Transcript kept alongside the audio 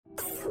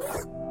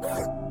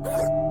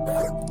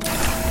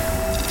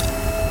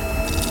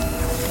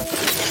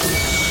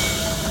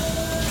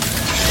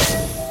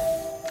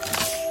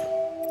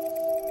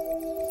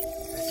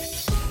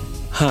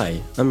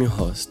I'm your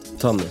host,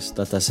 Thomas,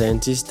 data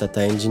scientist,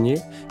 data engineer,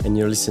 and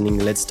you're listening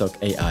Let's Talk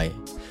AI.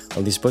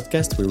 On this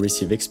podcast, we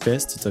receive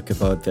experts to talk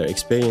about their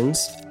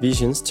experience,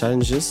 visions,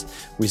 challenges,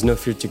 with no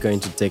fear to go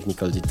into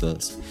technical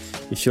details.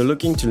 If you're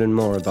looking to learn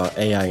more about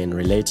AI and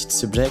related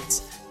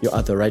subjects, you're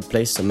at the right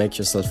place, so make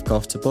yourself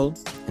comfortable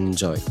and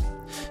enjoy.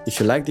 If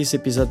you like this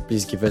episode,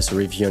 please give us a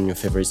review on your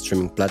favorite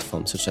streaming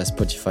platform, such as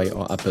Spotify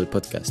or Apple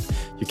Podcast.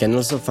 You can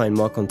also find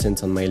more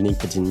content on my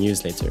LinkedIn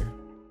newsletter.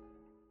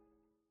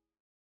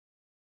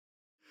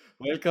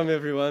 Welcome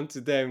everyone.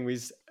 Today I'm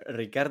with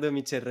Ricardo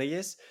Michel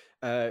Reyes.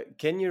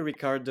 Can you,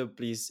 Ricardo,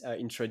 please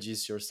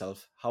introduce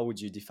yourself? How would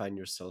you define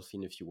yourself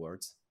in a few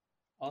words?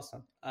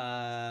 Awesome.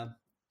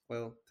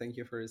 Well, thank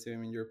you for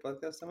receiving me in your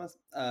podcast, Thomas.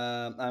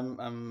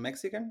 I'm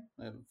Mexican,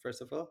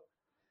 first of all,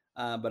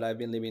 but I've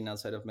been living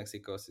outside of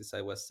Mexico since I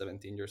was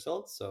 17 years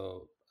old.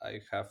 So I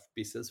have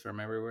pieces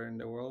from everywhere in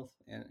the world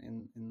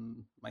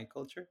in my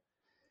culture.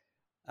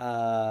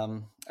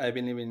 I've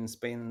been living in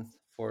Spain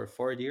for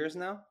 4 years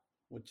now,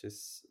 which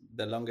is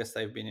the longest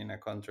I've been in a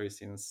country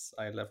since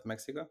I left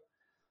Mexico.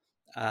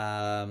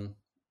 Um,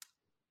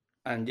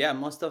 and yeah,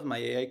 most of my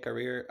AI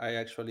career I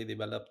actually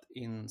developed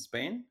in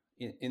Spain.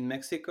 In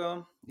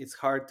Mexico, it's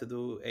hard to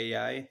do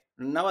AI.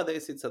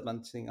 Nowadays, it's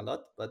advancing a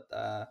lot, but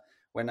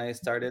when I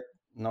started,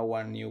 no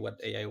one knew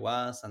what AI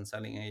was, and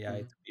selling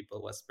AI Mhm. to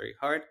people was very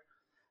hard.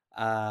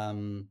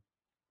 Um,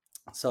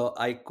 so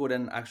I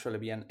couldn't actually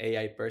be an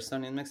AI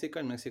person in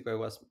Mexico. In Mexico, I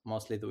was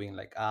mostly doing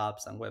like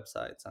apps and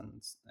websites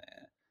and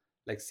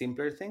like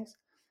simpler things.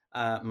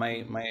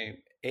 My Mhm.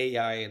 my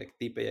AI, like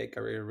deep AI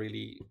career,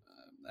 really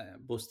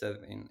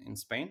boosted in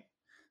Spain.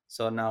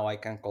 So now I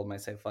can call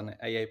myself an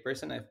AI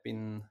person. I've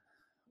been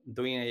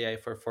doing AI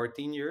for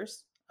 14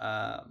 years,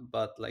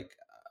 but like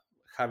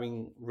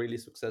having really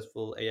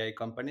successful AI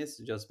companies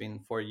just been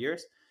 4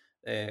 years,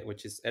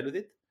 which is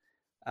Erudit.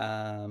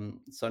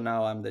 So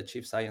now I'm the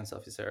chief science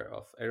officer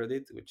of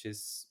Erudit, which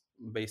is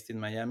based in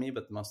Miami,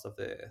 but most of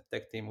the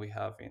tech team we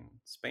have in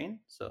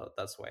Spain. So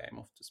that's why I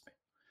moved to Spain.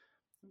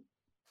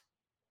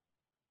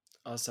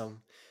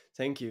 Awesome.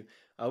 Thank you.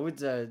 I would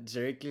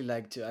directly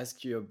like to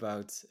ask you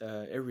about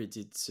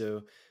Erudit.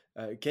 So,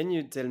 can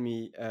you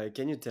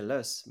tell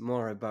us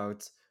more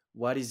about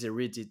what is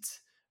Erudit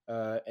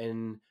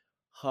and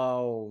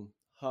how,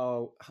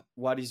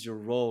 what is your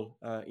role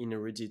in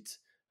Erudit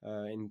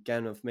and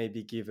kind of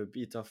maybe give a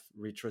bit of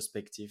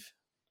retrospective?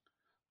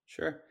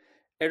 Sure.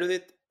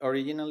 Erudit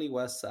originally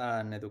was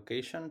an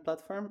education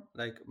platform.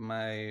 Like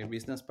my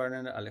business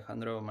partner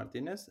Alejandro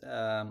Martinez,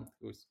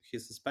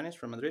 he's Spanish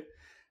from Madrid.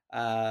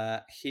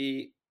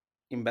 He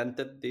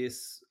invented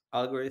this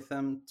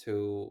algorithm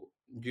to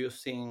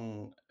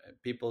using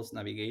people's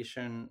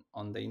navigation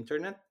on the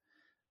internet,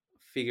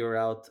 figure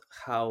out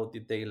how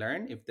did they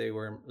learn, if they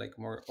were like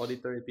more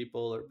auditory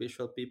people or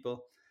visual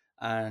people.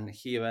 And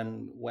he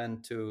even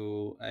went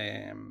to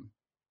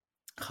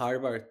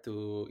Harvard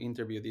to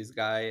interview this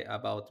guy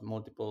about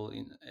multiple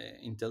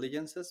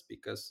intelligences,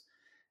 because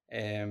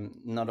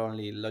not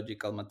only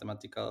logical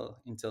mathematical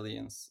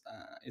intelligence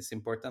is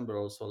important, but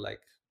also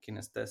like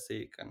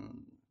kinesthetic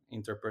and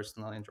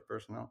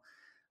interpersonal.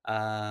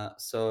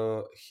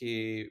 So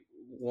he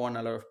won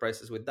a lot of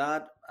prizes with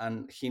that,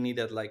 and he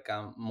needed like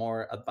a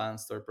more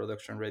advanced or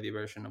production ready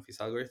version of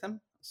his algorithm.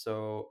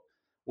 So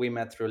we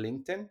met through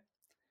LinkedIn,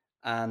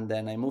 and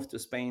then I moved to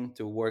Spain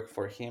to work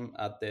for him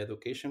at the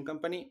education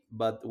company.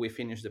 But we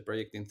finished the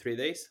project in 3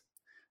 days,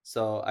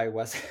 so I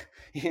was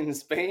in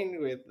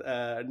Spain with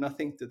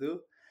nothing to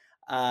do,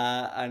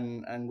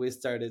 and we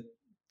started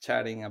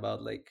chatting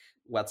about like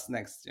what's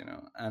next,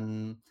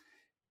 and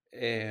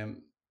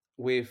um,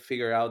 we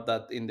figured out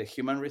that in the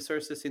human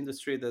resources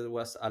industry there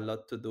was a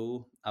lot to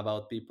do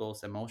about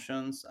people's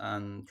emotions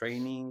and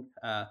training.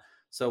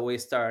 So we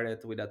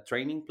started with a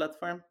training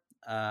platform,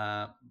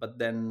 but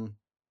then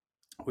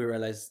we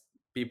realized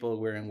people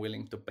weren't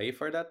willing to pay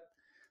for that.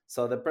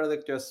 So the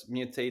product just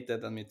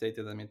mutated and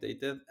mutated and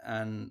mutated.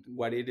 And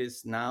what it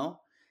is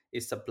now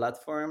is a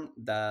platform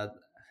that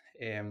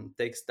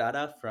takes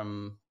data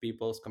from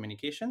people's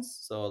communications.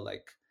 So,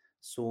 like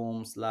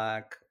Zoom,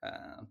 Slack,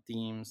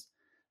 Teams,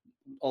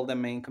 all the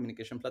main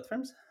communication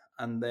platforms.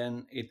 And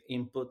then it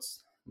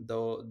inputs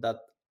that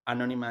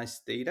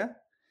anonymized data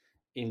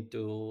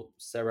into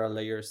several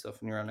layers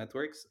of neural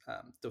networks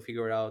to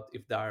figure out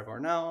if they are or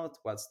not,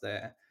 what's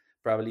the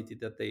probability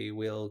that they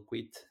will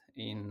quit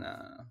in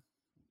a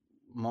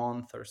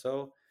month or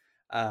so.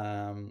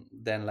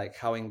 Then, like,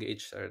 how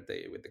engaged are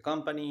they with the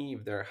company,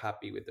 if they're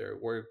happy with their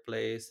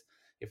workplace,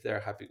 if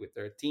they're happy with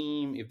their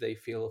team, if they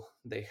feel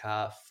they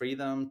have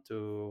freedom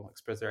to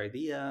express their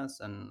ideas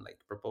and like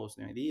propose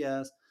new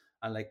ideas,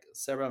 and like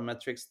several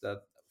metrics that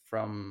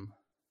from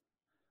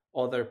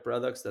other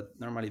products that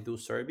normally do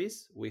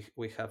service we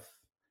have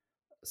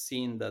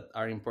seen that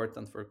are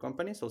important for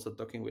companies, also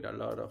talking with a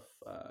lot of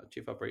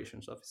chief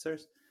operations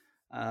officers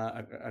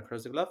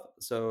across the globe.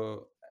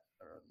 So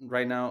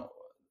right now,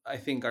 I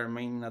think our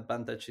main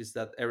advantage is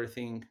that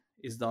everything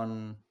is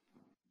done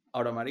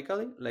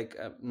automatically. Like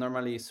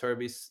normally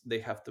service, they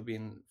have to be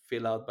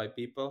filled out by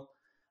people,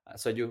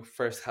 So you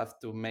first have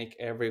to make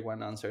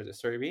everyone answer the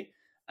survey,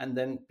 and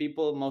then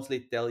people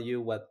mostly tell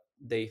you what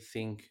they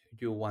think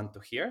you want to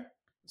hear.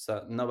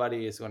 So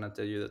nobody is going to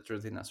tell you the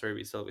truth in a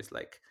survey. It's always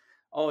like,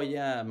 oh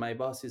yeah, my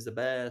boss is the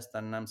best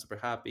and I'm super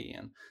happy.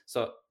 And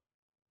so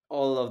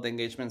all of the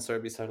engagement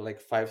surveys are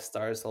like 5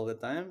 stars all the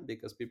time,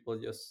 because people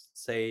just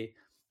say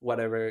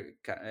whatever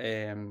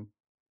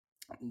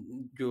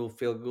you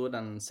feel good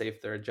and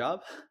save their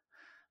job.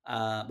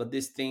 But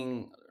this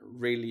thing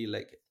really,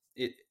 like,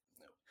 it,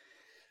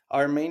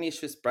 our main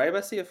issue is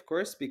privacy, of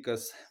course,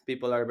 because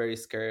people are very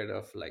scared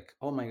of, like,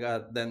 oh my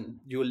god,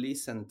 then you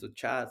listen to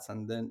chats,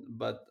 and then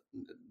but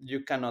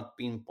you cannot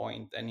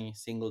pinpoint any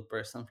single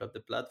person from the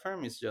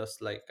platform. It's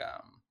just like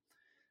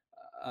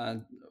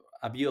a,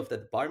 a view of the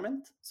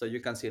department. So you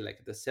can see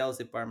like the sales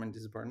department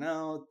is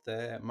burnout,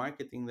 the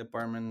marketing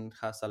department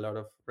has a lot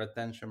of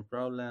retention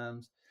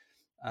problems,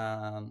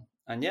 and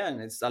yeah,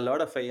 and it's a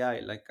lot of AI,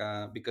 like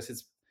because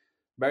it's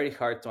very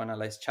hard to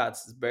analyze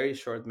chats. It's very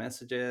short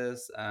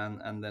messages,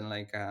 and then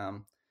like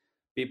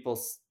people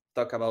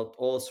talk about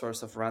all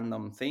sorts of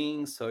random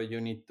things. So you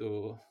need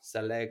to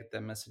select the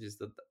messages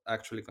that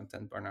actually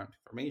contain burnout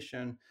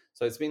information.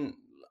 So it's been,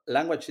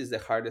 language is the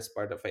hardest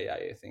part of AI,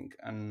 I think,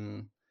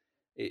 and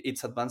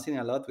it's advancing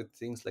a lot with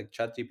things like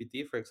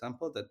ChatGPT, for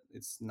example, that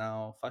it's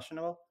now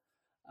fashionable.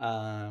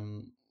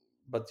 Um,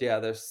 but yeah,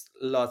 there's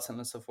lots and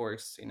lots of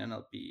works in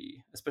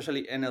NLP,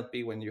 especially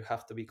NLP, when you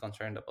have to be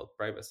concerned about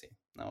privacy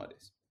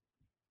nowadays.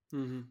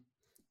 Mm-hmm.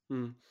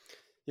 Mm.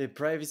 Yeah,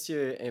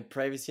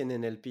 privacy and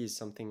NLP is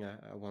something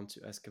I want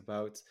to ask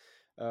about.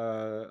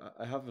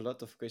 I have a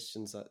lot of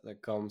questions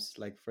that comes,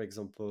 like for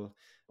example,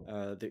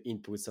 the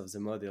inputs of the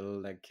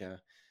model. Like,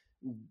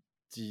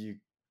 do you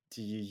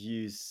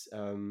use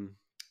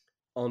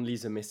only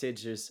the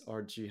messages,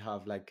 or do you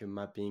have like a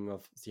mapping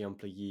of the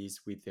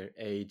employees with their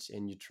age,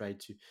 and you try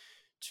to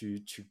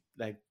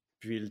like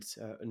build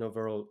an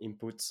overall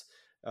input?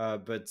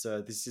 But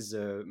this is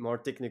a more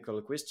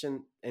technical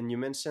question, and you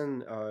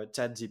mentioned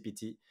chat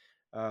gpt.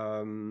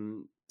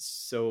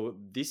 So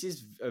this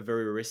is a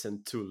very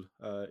recent tool,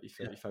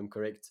 if I'm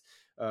correct.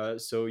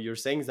 So you're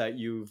saying that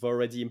you've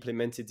already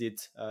implemented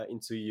it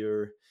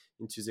into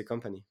the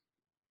company.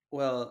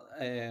 Well,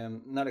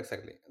 not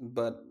exactly,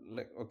 but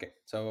like, okay.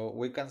 So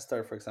we can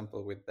start, for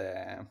example, with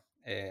the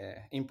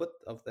input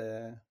of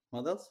the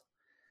models.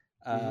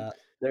 Mhm.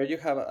 There you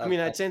have I mean,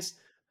 I changed.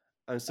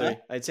 I'm huh? sorry.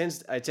 I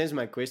changed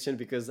my question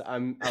because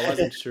I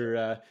wasn't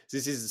sure.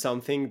 This is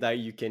something that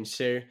you can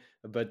share,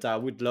 but I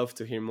would love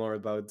to hear more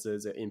about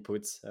the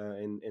inputs,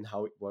 and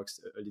how it works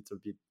a little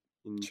bit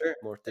in Sure.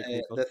 more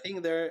technical. The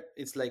thing there,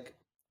 it's like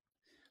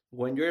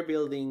when you're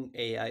building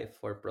AI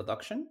for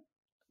production,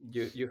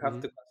 you have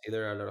Mm-hmm. to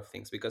consider a lot of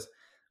things, because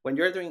when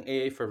you're doing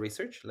AI for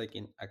research, like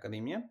in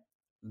academia,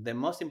 the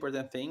most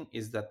important thing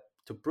is that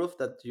to prove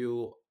that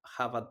you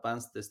have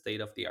advanced the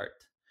state of the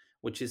art,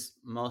 which is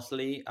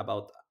mostly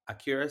about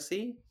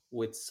accuracy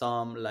with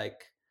some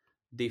like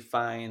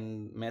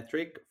defined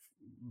metric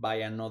by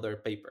another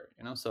paper,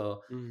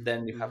 so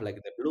then you have Mm-hmm. like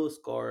the blue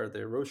score,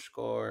 the rouge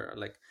score,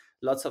 like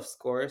lots of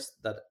scores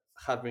that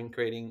have been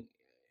creating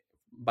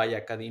by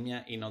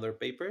academia in other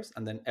papers,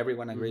 and then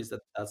everyone Mm-hmm. agrees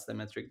that that's the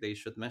metric they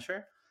should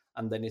measure,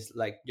 and then it's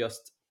like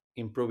just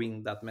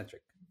improving that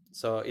metric.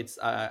 So it's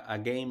a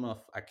game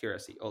of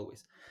accuracy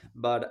always.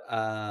 But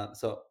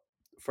so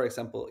for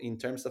example, in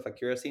terms of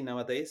accuracy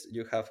nowadays,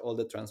 you have all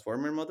the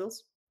transformer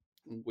models,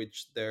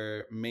 which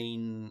their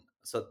main,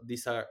 so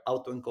these are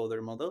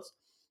autoencoder models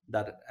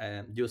that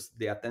use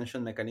the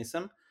attention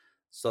mechanism,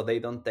 so they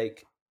don't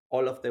take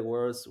all of the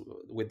words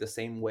with the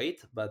same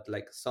weight, but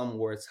like some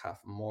words have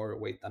more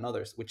weight than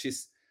others, which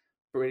is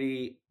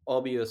pretty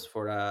obvious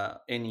for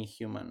any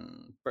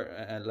human.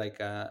 Like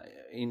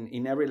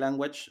in every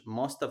language,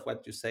 most of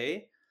what you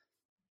say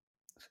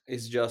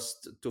is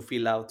just to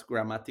fill out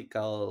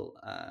grammatical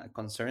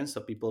concerns,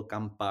 so people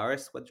can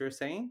parse what you're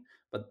saying.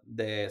 But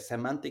the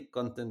semantic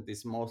content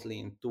is mostly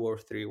in 2 or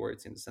 3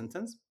 words in the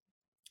sentence.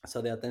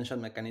 So the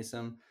attention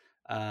mechanism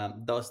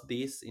does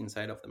this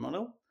inside of the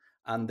model,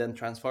 and then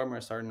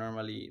transformers are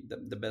normally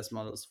the best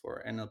models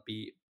for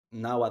NLP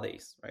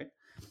nowadays, right?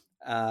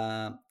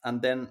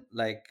 And then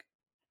like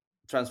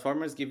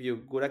transformers give you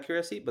good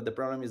accuracy, but the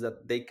problem is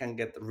that they can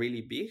get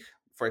really big.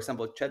 For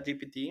example,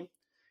 ChatGPT,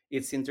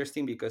 it's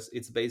interesting because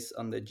it's based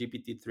on the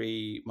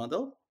GPT-3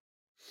 model,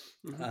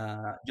 Mm-hmm.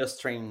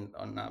 just trained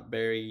on a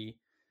very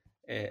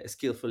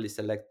skillfully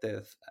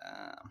selected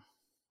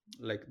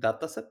like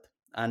data set,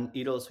 and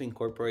it also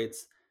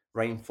incorporates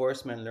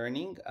reinforcement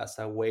learning as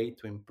a way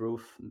to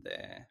improve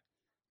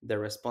the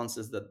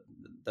responses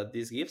that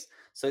this gives.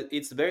 So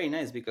it's very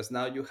nice because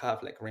now you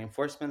have like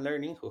reinforcement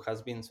learning who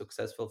has been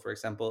successful, for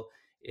example,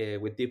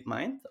 with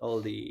DeepMind,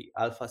 all the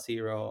Alpha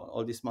Zero,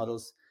 all these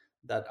models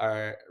that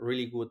are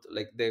really good,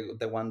 like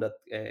the one that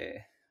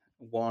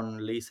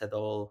won Lee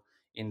Sedol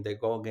in the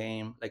Go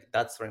game, like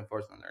that's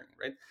reinforcement learning,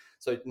 right?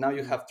 So now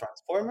you Mm-hmm. have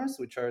transformers,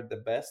 which are the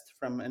best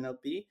from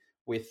NLP,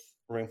 with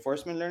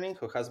reinforcement learning,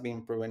 who has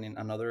been proven in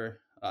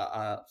another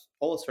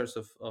all sorts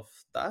of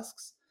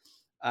tasks.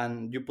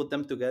 and you put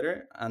them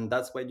together, and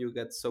that's why you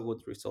get so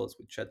good results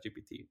with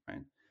ChatGPT,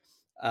 right?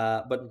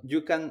 But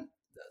you can,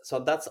 so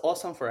that's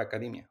awesome for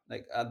academia,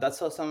 like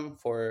that's awesome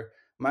for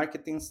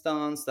marketing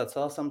stunts, that's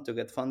awesome to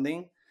get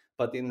funding.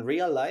 But in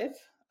real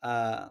life,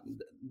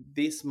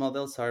 these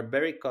models are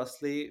very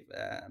costly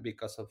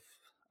because of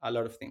a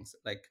lot of things.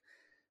 Like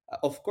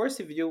of course,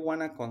 if you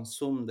want to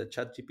consume the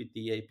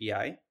ChatGPT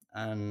API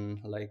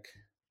and like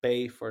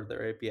pay for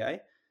their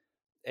API,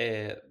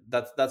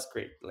 that's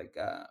great. Like,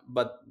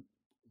 but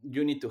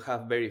you need to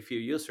have very few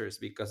users,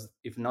 because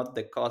if not,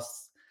 the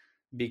cost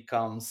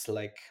becomes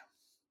like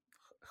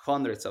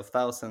hundreds of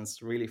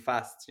thousands really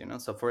fast.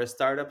 So for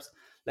startups,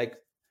 like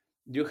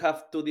you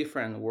have two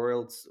different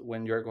worlds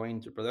when you're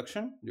going to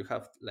production. You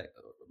have like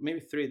maybe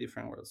three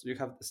different worlds. You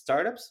have the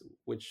startups,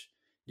 which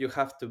you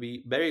have to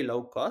be very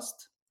low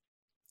cost.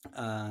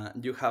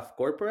 You have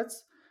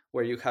corporates,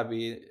 where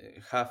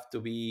have to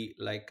be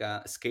like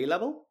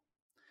scalable,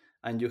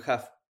 and you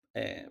have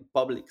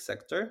public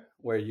sector,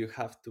 where you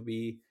have to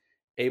be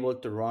able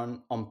to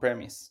run on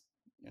premise.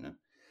 you know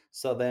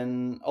so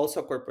then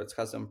also corporates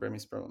has on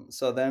premise problem.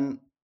 So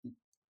then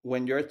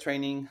when you're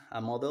training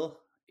a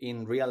model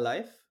in real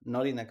life,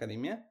 not in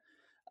academia,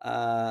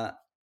 uh,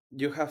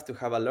 you have to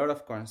have a lot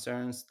of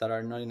concerns that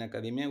are not in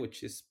academia,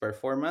 which is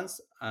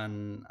performance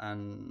and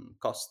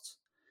cost.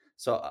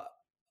 So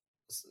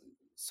s-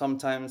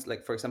 sometimes,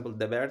 like for example,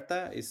 the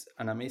Berta is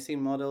an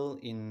amazing model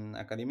in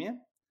academia.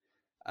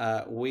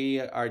 We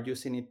are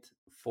using it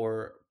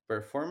for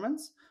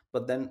performance,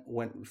 but then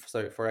when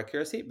sorry, for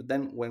accuracy, but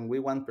then when we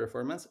want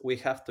performance, we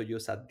have to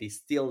use a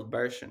distilled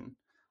version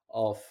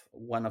of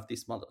one of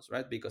these models,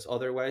 right? Because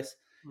otherwise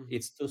Mhm.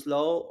 it's too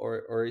slow,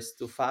 or it's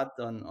too fat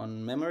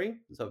on memory.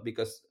 So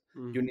because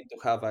you Mhm. need to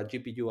have a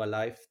GPU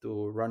alive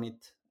to run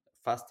it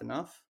fast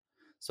enough.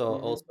 So Mhm.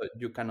 also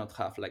you cannot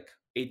have like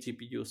 8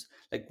 GPUs.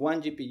 Like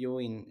one GPU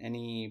in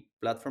any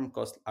platform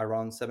costs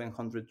around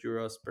 700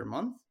 euros per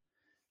month,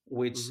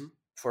 which Mhm.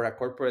 for a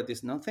corporate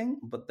is nothing,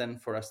 but then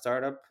for a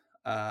startup,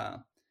 uh,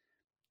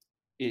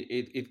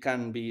 it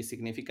can be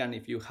significant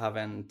if you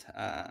haven't,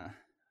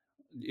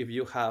 if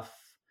you have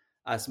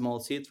a small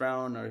seed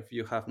round, or if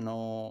you have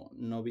no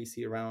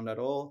VC round at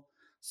all.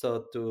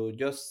 So to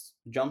just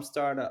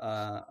jumpstart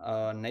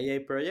an AI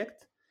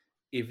project,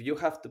 if you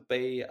have to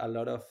pay a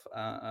lot of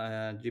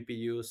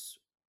GPUs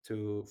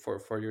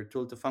for your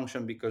tool to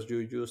function, because you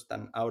used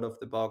an out of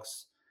the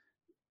box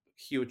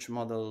huge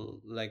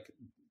model like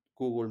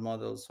Google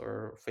models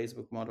or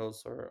Facebook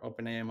models or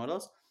OpenAI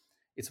models,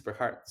 it's super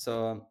hard.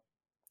 So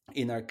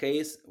in our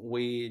case,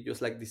 we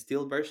use like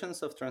distilled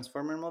versions of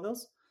transformer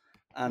models,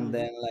 and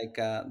then Mhm. like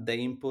the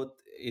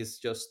input is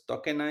just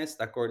tokenized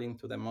according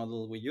to the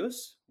model we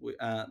use.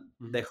 The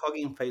Mhm.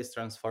 Hugging Face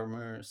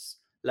Transformers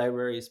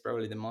library is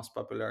probably the most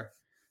popular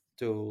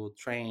to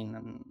train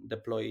and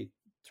deploy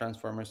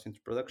transformers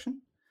into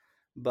production.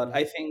 But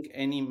I Mhm. think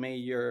any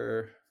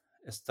major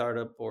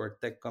startup or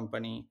tech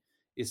company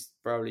is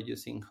probably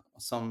using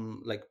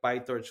some like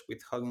PyTorch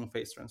with Hugging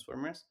Face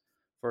transformers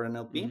for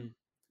NLP, Mhm.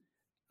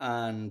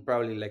 and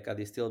probably like a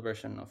distilled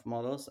version of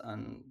models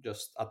and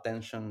just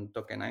attention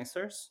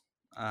tokenizers.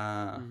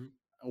 Uh, Mhm.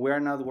 we are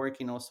not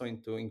working also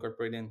into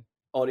incorporating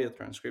audio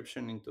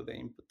transcription into the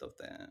input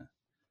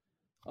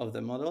of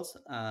the models.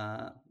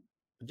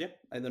 But yeah,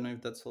 I don't know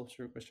if that solves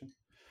your question.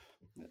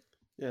 Yeah.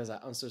 Yes,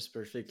 that answers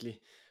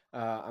perfectly.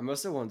 I'm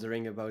also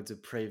wondering about the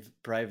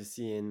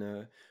privacy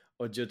in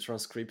audio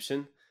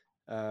transcription.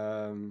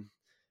 Um,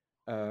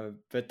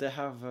 but I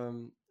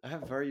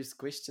have various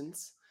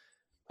questions.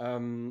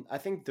 I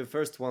think the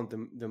first one,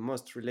 the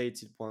most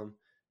related one,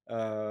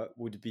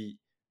 would be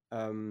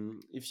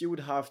if you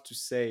would have to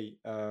say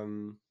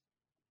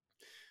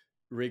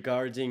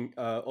regarding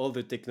all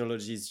the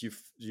technologies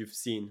you've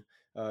seen.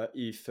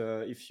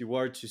 If you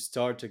were to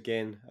start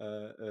again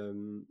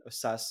a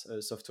SaaS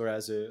software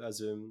as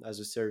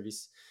a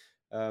service,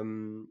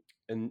 um,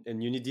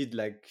 and you needed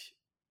like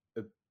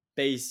a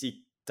basic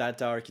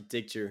data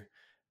architecture,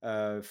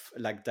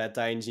 like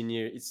data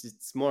engineer,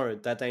 it's more a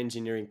data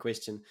engineering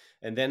question,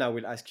 and then I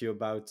will ask you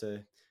about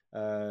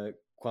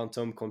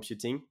quantum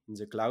computing in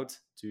the cloud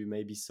to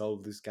maybe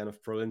solve those kind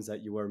of problems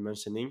that you were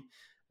mentioning.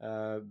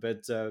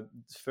 But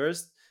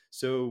first,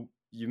 so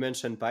you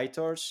mentioned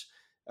PyTorch.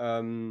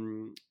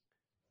 Um,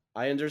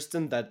 I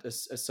understand that a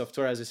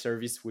software as a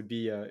service would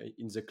be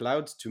in the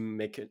cloud to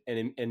make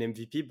an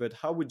MVP, but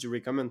how would you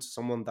recommend to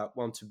someone that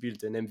wants to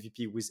build an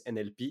MVP with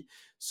NLP,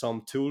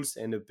 some tools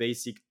and a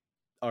basic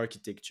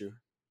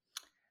architecture?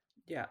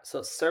 Yeah,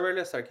 so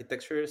serverless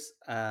architectures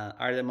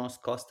are the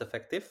most cost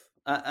effective.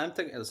 I'm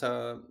thinking,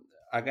 so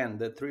again,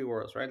 the three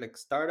worlds, right? Like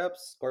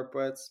startups,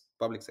 corporates,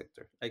 public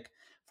sector. Like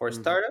for Mm-hmm.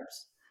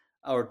 startups,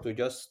 or to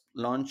just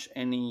launch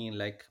any,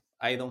 like,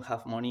 I don't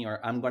have money,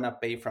 or I'm gonna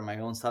pay from my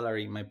own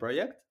salary in my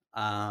project.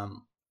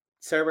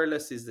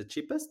 Serverless is the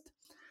cheapest.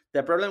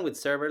 The problem with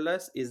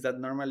serverless is that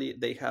normally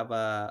they have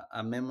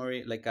a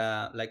memory, like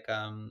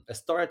a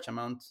storage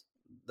amount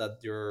that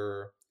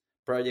your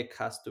project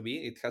has to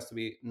be. It has to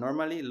be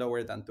normally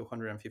lower than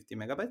 250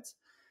 megabytes.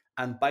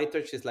 and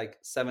PyTorch is like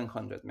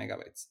 700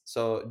 megabytes.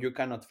 So you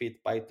cannot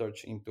fit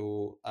PyTorch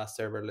into a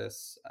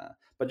serverless,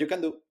 but you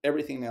can do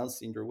everything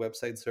else in your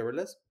website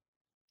serverless.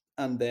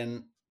 And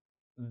then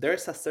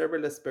there's a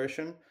serverless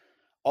version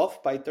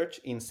of PyTorch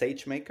in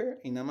SageMaker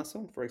in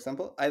Amazon, for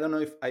example. I don't know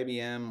if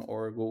IBM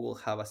or Google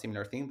have a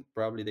similar thing.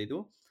 Probably they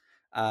do.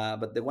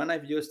 But the one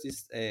I've used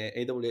is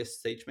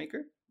AWS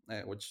SageMaker,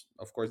 which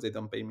of course they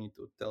don't pay me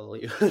to tell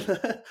you.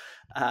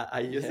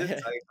 I use it.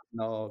 So I have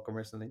no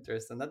commercial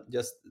interest in that.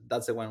 Just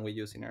that's the one we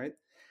use in Erudit.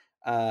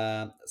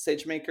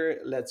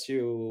 SageMaker lets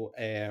you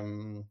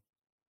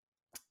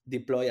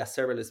deploy a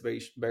serverless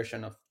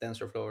version of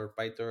TensorFlow or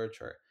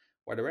PyTorch or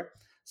whatever.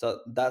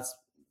 So that's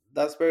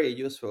very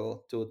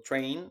useful to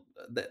train.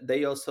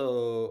 They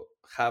also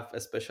have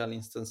special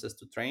instances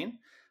to train.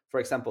 For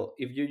example,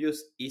 if you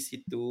use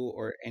EC2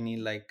 or any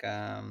like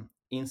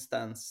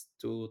instance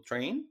to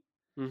train,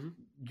 Mhm.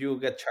 you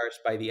get charged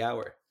by the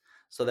hour.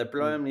 So the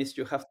Mm. problem is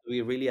you have to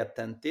be really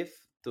attentive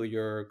to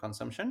your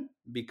consumption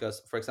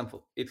because, for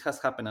example, it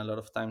has happened a lot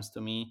of times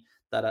to me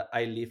that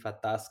I leave a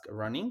task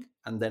running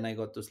and then I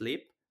go to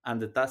sleep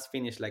and the task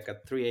finished like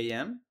at 3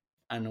 a.m.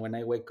 And when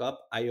I wake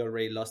up, I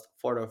already lost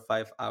 4 or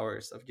 5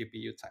 hours of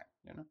GPU time,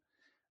 you know?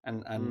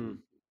 And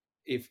Mm.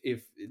 if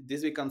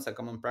this becomes a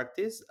common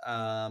practice,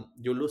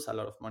 you lose a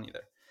lot of money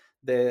there.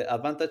 The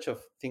advantage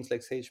of things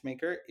like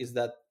SageMaker is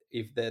that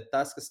if the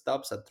task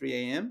stops at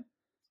 3 a.m.,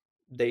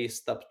 they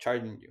stop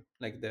charging you.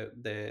 Like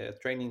the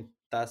training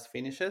task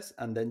finishes,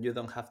 and then you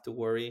don't have to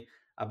worry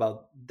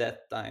about dead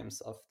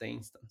times of the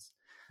instance.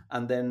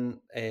 And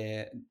then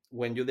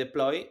when you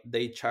deploy,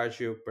 they charge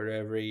you per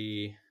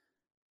every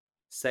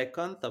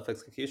second of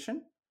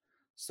execution.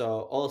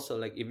 So also,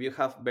 like if you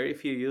have very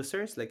few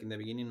users, like in the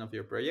beginning of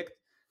your project,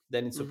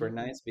 then it's super Mhm.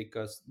 nice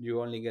because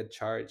you only get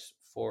charged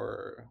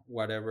for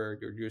whatever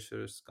your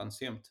users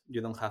consumed.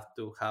 You don't have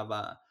to have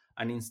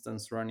an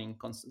instance running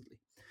constantly.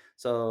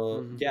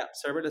 So Mhm. yeah,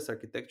 serverless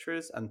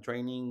architectures and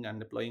training and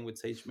deploying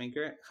with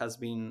SageMaker has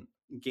been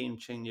game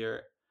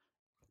changer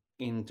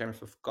in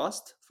terms of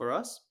cost for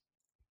us.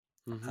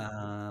 Mhm.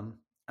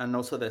 Um, and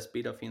also the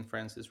speed of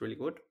inference is really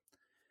good.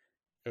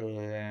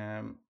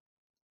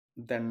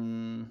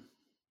 Then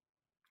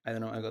I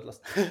don't know, I got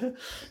lost.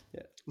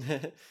 Yeah.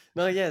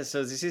 No, yeah.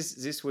 So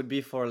this would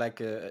be for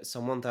like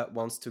someone that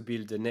wants to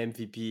build an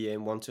MVP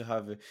and want to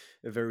have a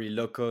very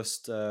low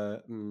cost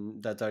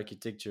data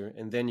architecture.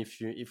 And then if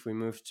we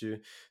move to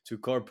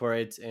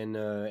corporate and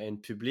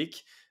public,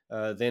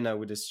 then I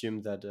would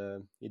assume that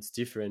it's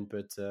different.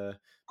 But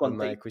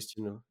my Contain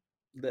question,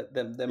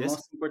 the yes.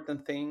 most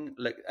important thing,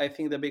 like I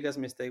think the biggest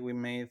mistake we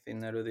made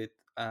in Erudit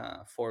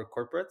for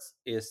corporates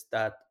is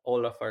that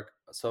all of our,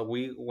 so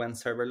we went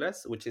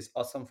serverless, which is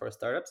awesome for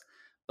startups,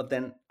 but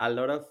then a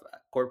lot of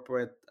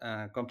corporate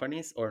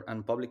companies or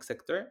and public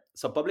sector,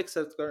 so public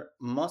sector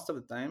most of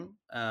the time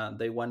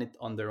they want it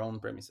on their own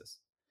premises.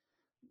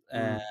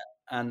 uh, Mm.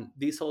 and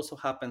this also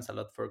happens a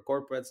lot for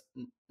corporates,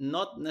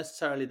 not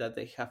necessarily that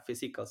they have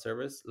physical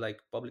servers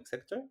like public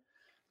sector,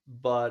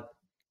 but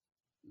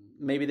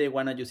maybe they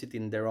want to use it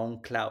in their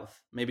own cloud.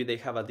 Maybe they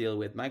have a deal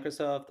with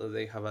Microsoft or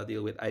they have a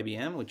deal with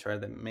IBM, which are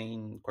the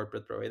main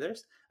corporate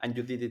providers, and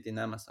you did it in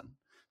Amazon.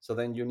 So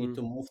then you need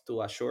to Mm. move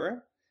to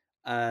Azure,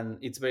 and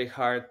it's very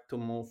hard to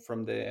move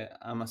from the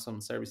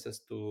Amazon services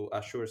to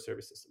Azure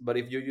services. But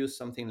if you use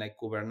something like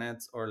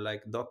Kubernetes or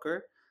like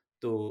Docker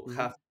to Mhm.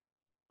 have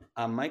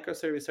a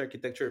microservice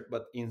architecture,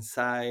 but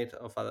inside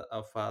of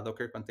a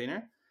Docker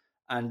container.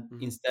 And Mhm.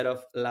 instead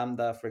of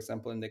Lambda, for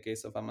example, in the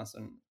case of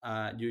Amazon,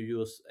 you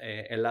use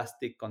a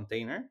Elastic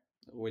container,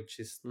 which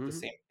is the Mhm.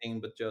 same thing,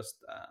 but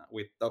just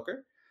with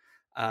Docker.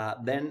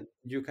 Mhm. Then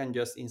you can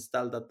just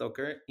install that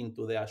Docker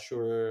into the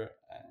Azure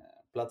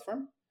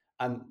platform,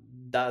 and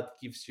that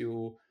gives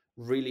you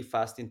really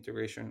fast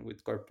integration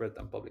with corporate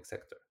and public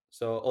sector.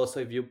 So also,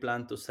 if you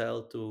plan to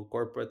sell to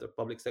corporate or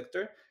public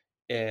sector,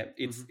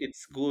 Mhm.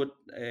 it's good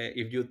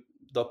if you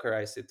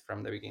Dockerize it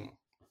from the beginning.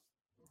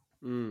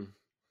 Mm.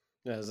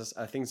 Yeah,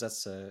 I think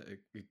that's a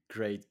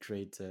great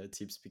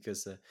tips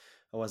because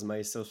I was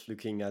myself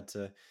looking at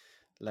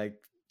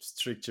like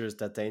structures,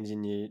 data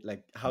engineer,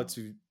 like how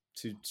to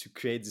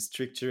create the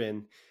structure,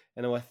 and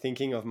I was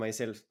thinking of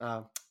myself,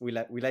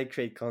 will I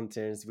create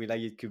containers, will I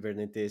use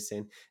Kubernetes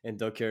and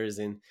Dockers,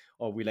 and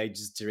or will I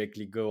just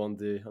directly go on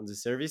the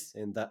service?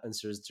 And that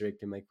answers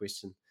directly my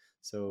question.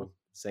 So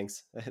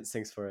thanks.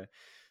 Thanks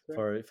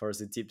Sure. for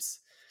the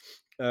tips.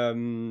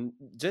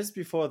 Just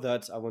before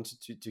that, I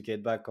wanted to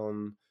get back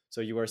on. So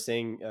you were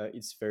saying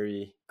it's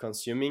very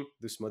consuming.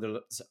 Those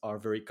models are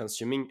very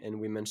consuming, and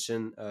we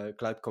mentioned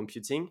cloud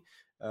computing.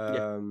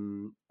 Yeah.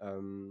 Um,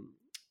 um,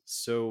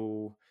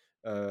 so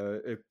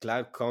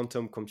cloud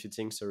quantum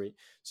computing. Sorry.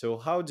 So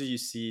how do you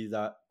see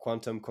that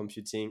quantum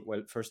computing?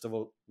 Well, first of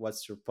all,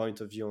 what's your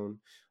point of view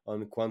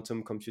on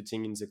quantum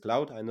computing in the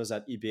cloud? I know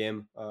that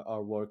IBM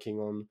are working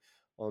on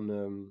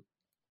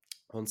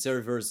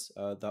servers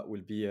that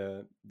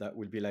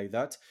will be like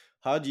that.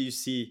 How do you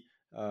see?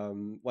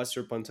 What's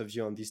your point of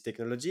view on this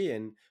technology,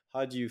 and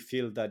how do you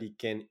feel that it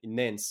can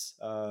enhance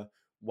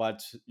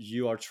what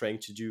you are trying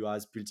to do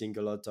as building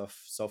a lot of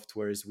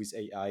softwares with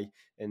AI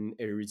and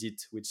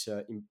Erudit,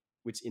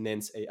 which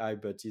enhance AI,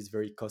 but is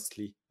very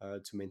costly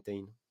to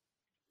maintain.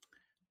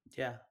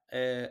 Yeah.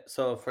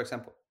 So, for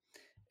example,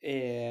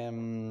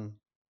 um,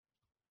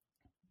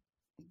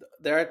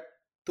 there are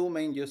two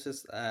main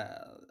uses,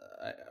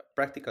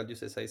 practical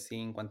uses I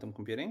see in quantum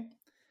computing.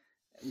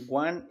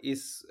 One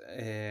is,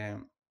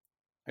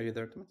 are you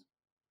there, Thomas?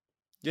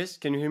 Yes,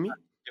 can you hear me?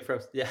 You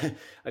froze. Yeah.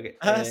 Okay.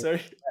 Ah,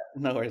 sorry.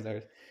 No worries, no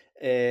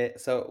worries.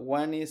 So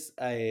one is,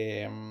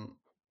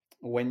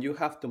 when you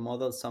have to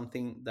model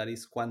something that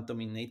is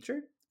quantum in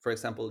nature. For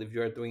example, if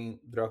you are doing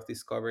drug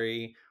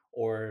discovery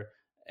or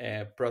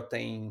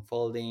protein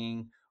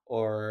folding,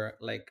 or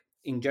like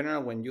in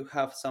general, when you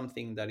have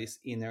something that is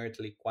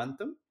inertly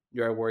quantum,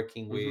 you are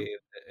working Mm-hmm. with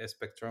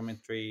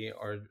spectrometry,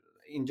 or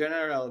in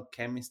general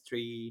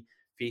chemistry,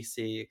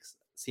 physics,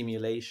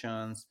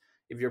 simulations.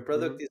 If your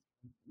Mm-hmm. product is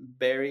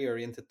very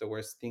oriented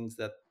towards things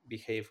that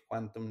behave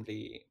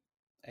quantumly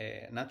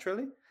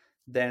naturally,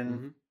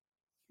 then Mm-hmm.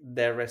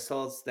 the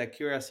results, the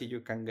accuracy you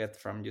can get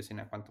from using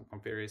a quantum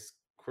computer is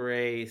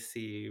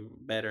crazy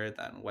better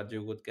than what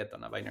you would get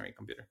on a binary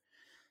computer.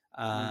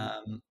 Mm-hmm.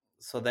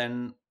 So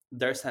then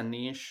there's a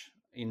niche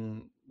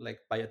in like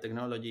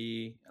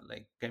biotechnology,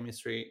 like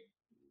chemistry,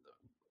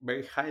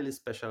 very highly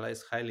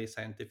specialized, highly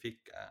scientific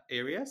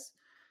areas.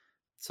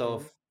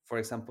 So, Mm-hmm. for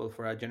example,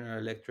 for a General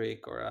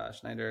Electric or a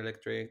Schneider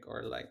Electric,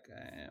 or like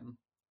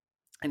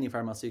any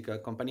pharmaceutical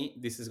company,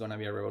 this is going to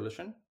be a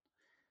revolution,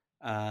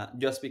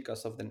 just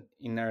because of the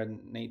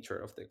inherent nature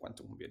of the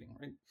quantum computing,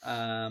 right?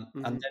 And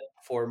Mm-hmm. then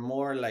for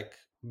more like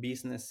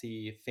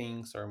businessy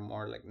things, or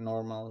more like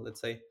normal,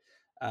 let's say,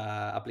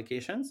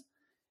 applications,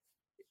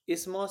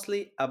 it's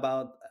mostly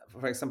about,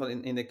 for example,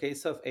 in the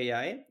case of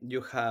AI,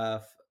 you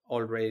have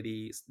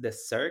already the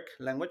Circ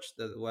language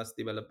that was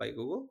developed by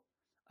Google,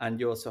 and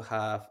you also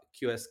have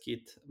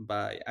QSKit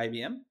by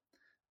IBM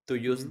to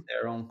use Mm-hmm.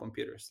 their own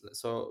computers.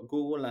 So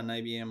Google and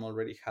IBM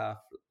already have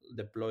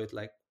deployed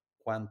like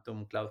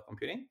quantum cloud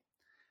computing,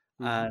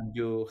 Mm-hmm. and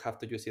you have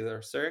to use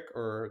either Circ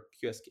or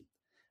QSKit.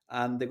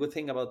 And the good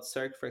thing about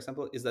Circ, for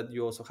example, is that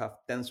you also have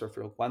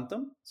TensorFlow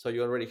Quantum. So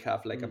you already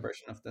have like a Mm-hmm.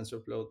 version of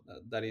TensorFlow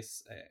that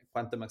is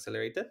quantum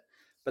accelerated.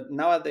 But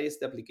nowadays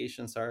the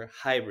applications are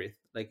hybrid.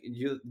 Like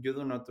you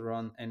do not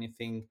run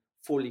anything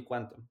fully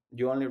quantum.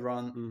 You only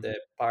run Mm-hmm. the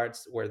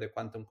parts where the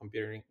quantum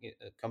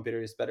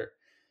computer is better.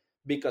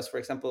 Because, for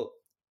example,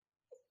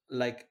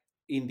 like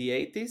in the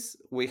 80s,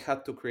 we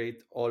had to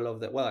create all of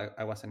the, well,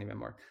 I wasn't even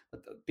born,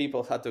 but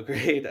people had to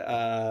create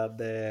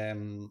the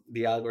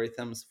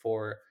algorithms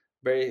for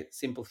very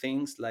simple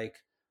things like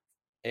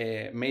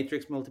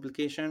matrix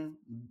multiplication,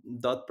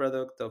 dot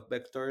product of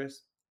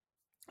vectors,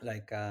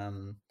 like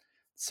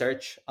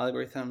search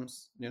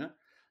algorithms,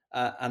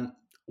 and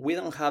we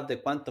don't have the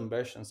quantum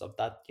versions of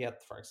that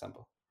yet, for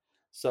example.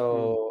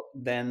 So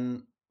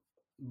then,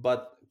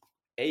 but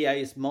AI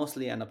is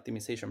mostly an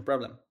optimization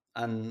problem.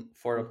 And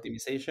for Mm-hmm.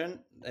 optimization,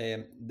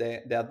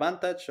 the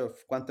advantage of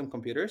quantum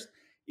computers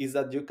is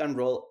that you can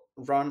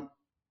run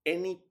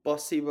any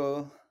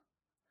possible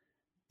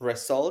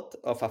result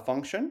of a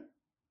function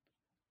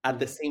at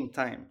the Mm-hmm. same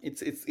time.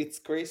 It's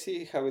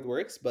crazy how it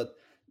works, but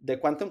the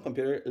quantum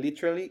computer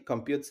literally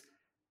computes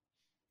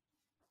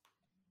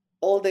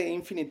all the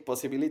infinite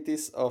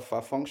possibilities of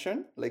a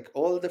function, like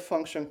all the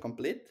function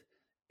complete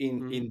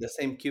Mm-hmm. in the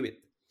same qubit,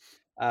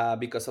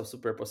 because of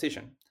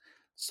superposition.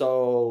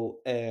 So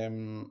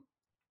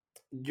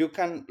you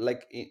can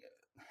like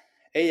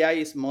AI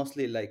is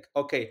mostly like,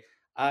 okay,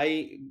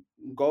 I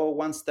go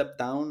one step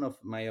down of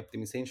my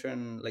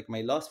optimization, like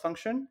my loss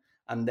function,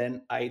 and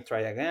then I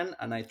try again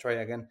and I try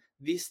again.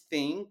 This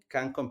thing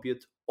can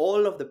compute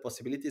all of the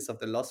possibilities of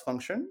the loss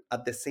function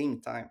at the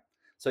same time.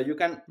 So you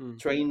can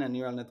train a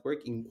neural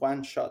network in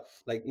one shot.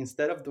 Like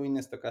instead of doing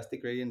a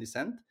stochastic gradient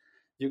descent,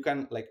 you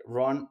can like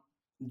run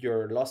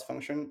your loss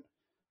function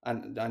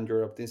and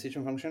your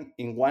optimization function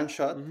in one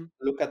shot, Mm-hmm.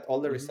 look at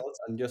all the Mm-hmm. results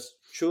and just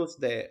choose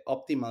the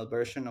optimal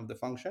version of the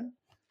function.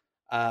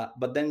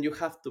 But then you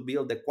have to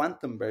build the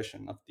quantum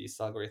version of these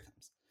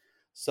algorithms.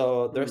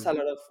 So there's Mm-hmm. a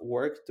lot of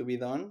work to be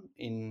done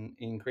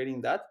in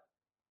creating that,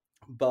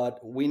 but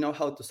we know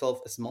how to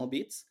solve small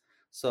bits.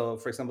 So,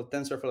 for example,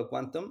 TensorFlow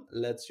Quantum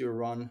lets you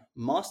run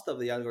most of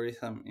the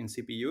algorithm in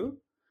CPU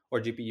or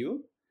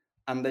GPU,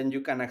 and then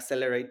you can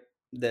accelerate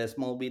the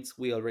small bits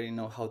we already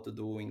know how to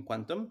do in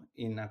quantum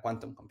in a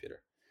quantum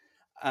computer.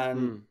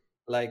 And Mm-hmm.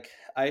 like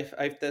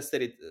I've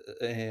tested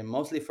it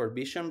mostly for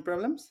vision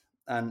problems,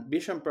 and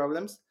vision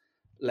problems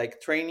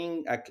like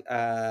training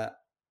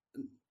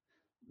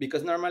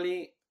because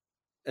normally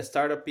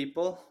startup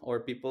people or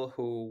people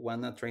who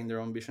want to train their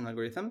own vision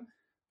algorithm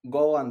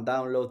go and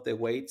download the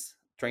weights,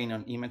 train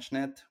on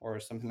ImageNet or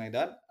something like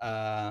that,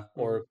 Mm-hmm.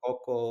 or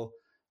Coco,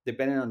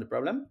 depending on the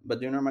problem.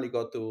 But you normally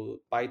go to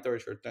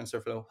PyTorch or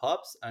TensorFlow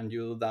hubs and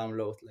you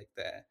download like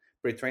the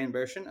pre-trained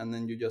version, and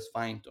then you just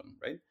fine tune,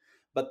 right?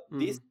 But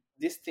Mm-hmm.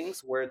 these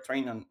things were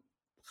trained on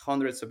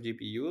hundreds of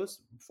GPUs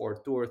for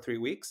 2 or 3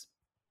 weeks,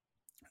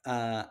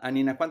 and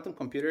in a quantum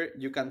computer,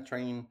 you can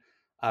train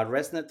a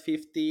ResNet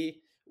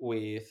 50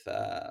 with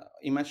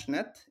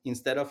ImageNet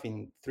instead of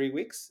in 3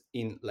 weeks,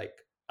 in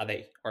like a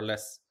day or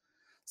less.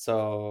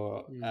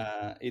 So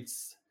Mm.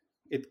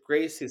 it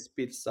crazy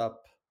speeds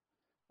up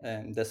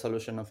the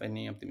solution of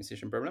any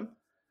optimization problem.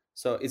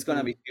 So it's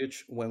gonna be Mm.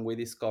 huge when we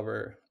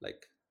discover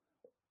like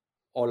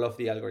all of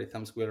the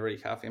algorithms we already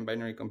have in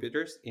binary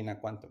computers in a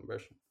quantum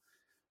version.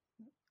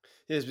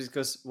 Yes,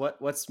 because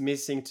what's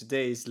missing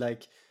today is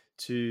like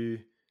to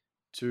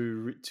to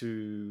re-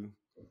 to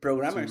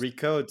to Programmers,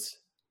 recode.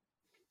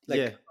 like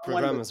Yeah,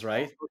 someone that programmers, knows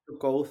right? how to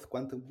code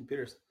quantum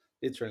computers,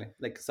 literally,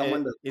 like Uh,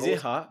 someone that is it knows.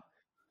 hard?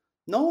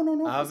 No, no,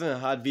 I no. haven't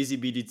had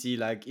visibility.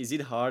 Like, is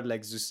it hard?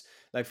 Like, just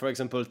like for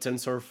example,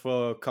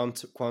 TensorFlow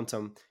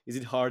quantum. Is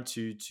it hard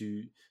to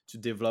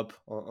develop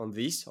on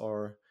this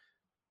or?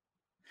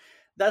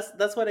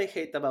 That's what I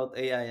hate about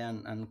AI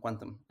and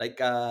quantum. Like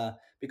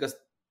because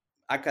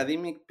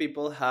academic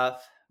people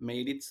have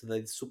made it so that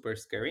it's super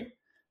scary.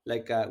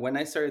 Like when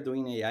I started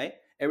doing AI,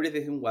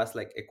 everything was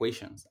like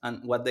equations.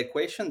 And what the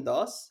equation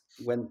does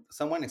when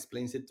someone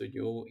explains it to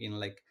you in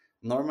like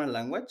normal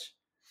language,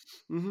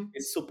 Mm-hmm.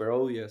 it's super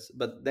obvious.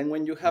 But then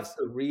when you have Yes.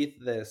 to read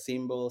the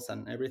symbols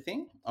and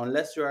everything,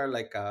 unless you are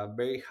like a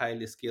very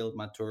highly skilled,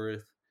 mature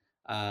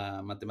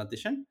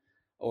mathematician,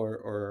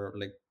 or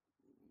like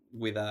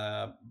with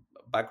a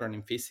background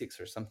in physics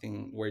or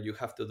something where you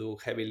have to do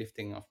heavy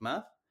lifting of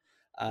math,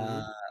 uh,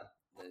 Mm-hmm.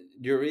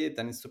 you read it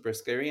and it's super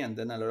scary. And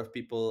then a lot of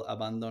people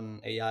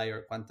abandon AI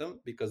or quantum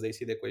because they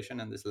see the equation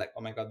and it's like,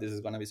 oh my god, this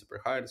is going to be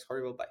super hard, it's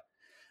horrible, bye.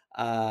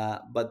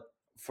 But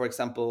for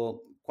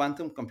example,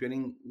 quantum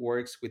computing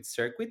works with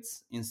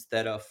circuits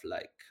instead of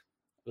like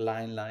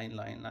line.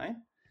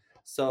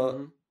 So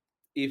Mm-hmm.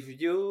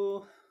 if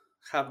you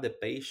have the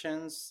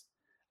patience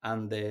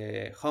and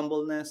the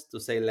humbleness to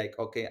say like,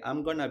 okay,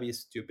 I'm gonna be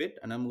stupid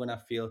and I'm gonna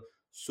feel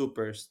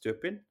super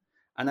stupid,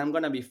 and I'm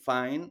gonna be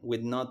fine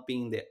with not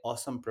being the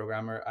awesome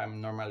programmer I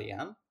normally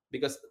am,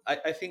 because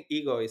I think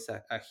ego is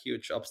a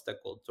huge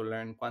obstacle to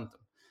learn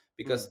quantum,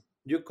 because Mm.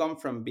 you come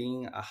from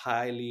being a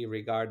highly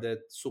regarded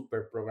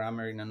super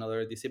programmer in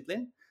another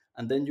discipline,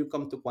 and then you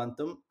come to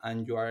quantum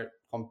and you are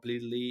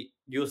completely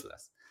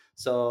useless.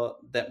 So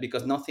that,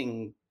 because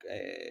nothing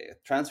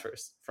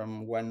transfers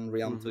from one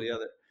realm to Mm-hmm. the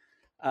other,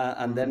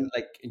 and Mm-hmm. then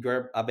like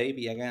you're a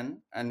baby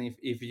again. And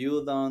if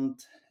you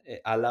don't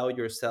allow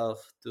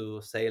yourself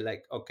to say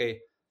like, okay,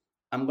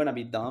 I'm gonna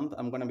be dumb,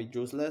 I'm gonna be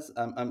useless,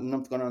 I'm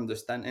not gonna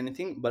understand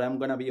anything, but I'm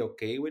gonna be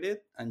okay with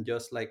it and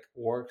just like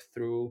work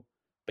through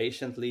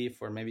patiently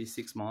for maybe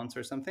 6 months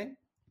or something,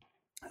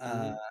 uh,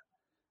 Mm-hmm.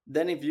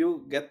 then if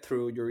you get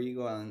through your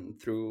ego and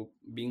through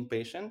being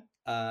patient,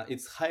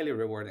 it's highly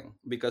rewarding,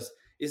 because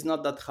it's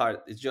not that hard,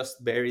 it's just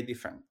very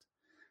different.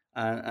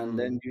 And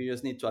then Mm. you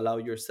just need to allow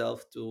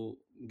yourself to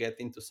get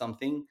into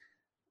something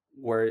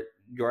where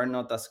you're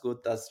not as good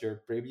as your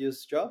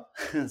previous job.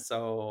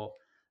 So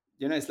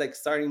it's like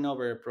starting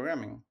over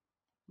programming.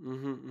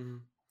 Mm-hmm. Mm-hmm.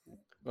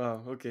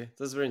 Wow. Okay,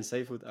 that's very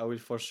insightful. I will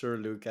for sure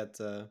look at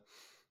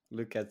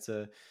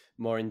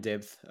more in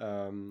depth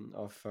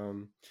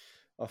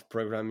of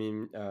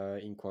programming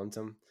in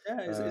quantum.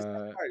 Yeah, it's not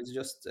Uh, hard, it's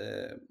just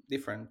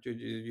different.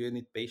 You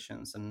need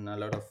patience and a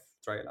lot of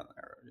trial and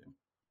error.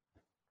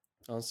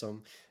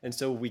 Awesome. And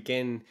so we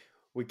can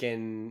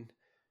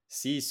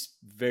see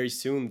very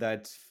soon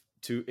that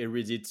to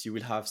Erudit you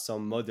will have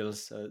some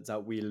models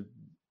that will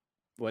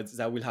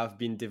have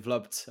been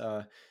developed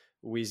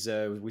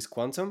with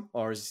quantum,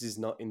 or this is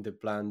not in the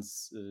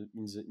plans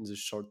in the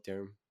short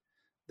term.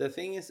 The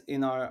thing is,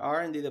 in our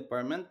R&D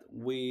department,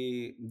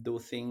 we do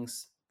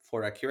things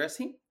for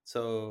accuracy.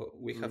 So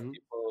we have Mm-hmm.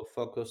 people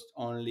focused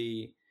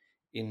only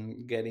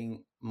in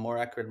getting more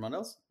accurate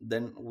models.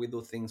 Then we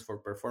do things for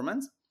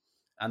performance,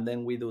 and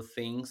then we do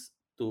things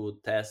to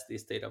test the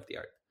state of the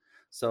art.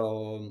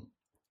 So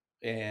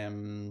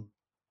um,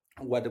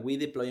 what we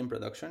deploy in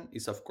production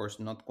is, of course,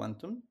 not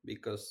quantum,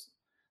 because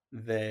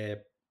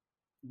the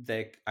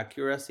the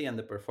accuracy and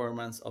the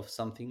performance of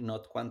something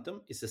not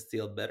quantum is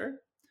still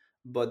better,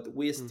 but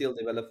we still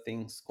develop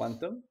things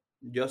quantum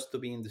just to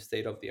be in the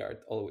state of the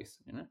art always.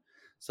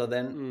 So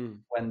then Mm-hmm.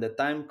 when the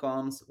time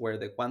comes where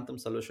the quantum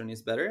solution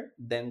is better,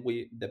 then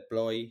we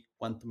deploy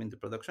quantum into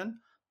production.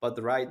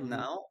 But right Mm-hmm.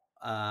 now,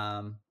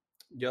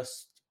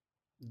 just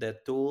the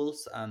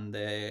tools and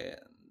the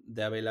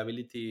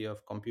availability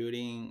of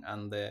computing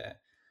and the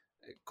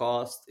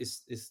cost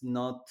is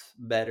not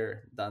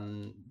better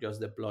than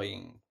just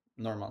deploying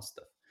normal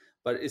stuff.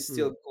 But it's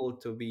still cool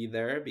to be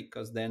there,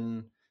 because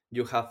then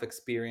you have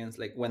experience.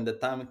 Like when the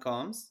time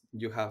comes,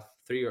 you have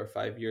 3 or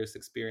 5 years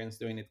experience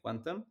doing it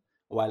quantum,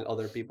 while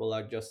other people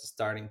are just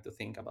starting to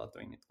think about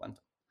doing it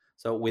quantum.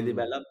 So we Mm-hmm.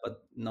 develop,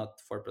 but not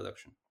for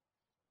production.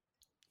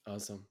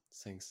 Awesome.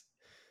 Thanks.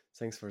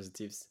 Thanks for the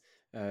tips.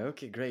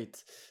 Okay,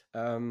 great.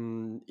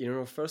 In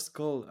our first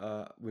call,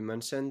 we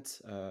mentioned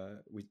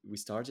we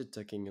started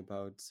talking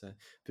about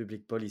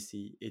public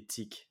policy,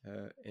 ethic,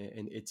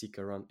 and ethic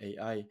around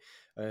AI,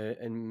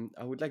 and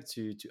I would like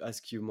to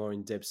ask you more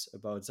in depth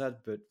about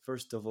that. But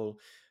first of all,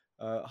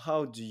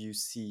 how do you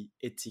see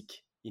ethic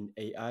in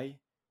AI,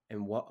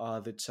 and what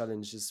are the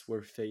challenges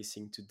we're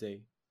facing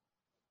today?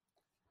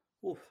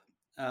 Oof.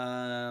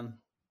 Um,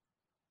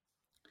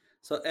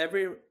 so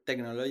every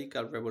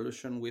technological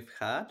revolution we've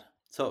had.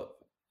 So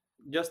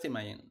just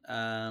imagine,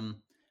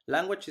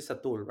 language is a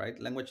tool, right?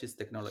 Language is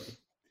technology.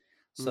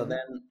 So Mm-hmm.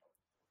 then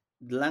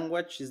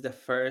language is the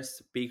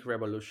first big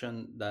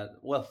revolution that,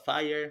 well,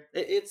 fire,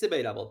 it's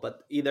debatable,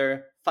 but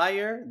either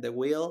fire, the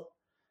wheel,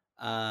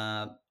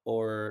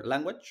 or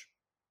language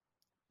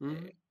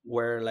Mm-hmm.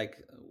 were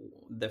like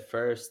the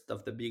first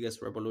of the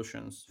biggest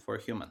revolutions for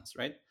humans,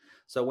 right?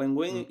 So when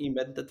we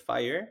invented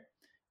fire,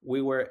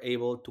 we were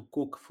able to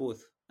cook food.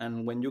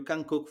 And when you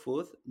can cook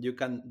food, you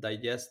can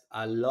digest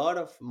a lot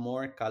of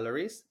more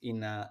calories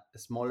in a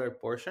smaller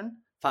portion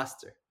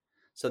faster.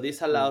 So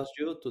this Mm-hmm. allows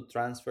you to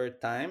transfer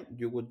time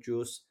you would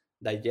use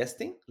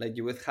digesting. Like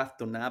you would have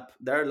to nap.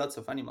 There are lots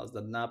of animals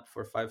that nap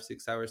for 5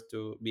 6 hours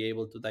to be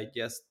able to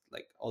digest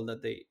like all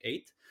that they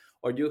ate,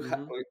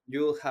 Mm-hmm. or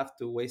you'll have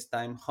to waste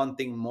time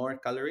hunting more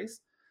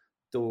calories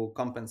to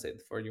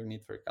compensate for your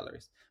need for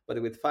calories.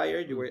 But with fire,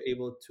 you Mm-hmm. were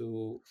able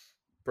to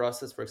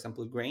process, for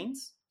example,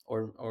 grains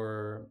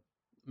or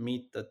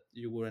meat that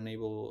you wouldn't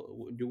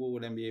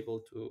be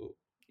able to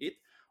eat,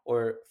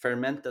 or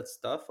fermented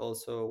stuff.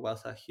 Also,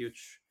 was a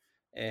huge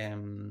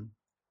um,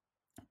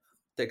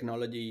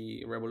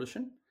 technology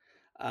revolution,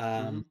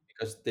 Mm-hmm.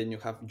 because then you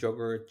have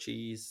yogurt,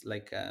 cheese,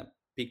 like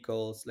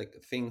pickles, like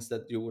things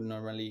that you would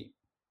normally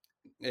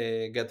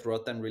get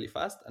rotten really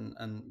fast,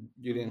 and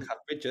you didn't Mm-hmm. have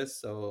fridges,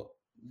 so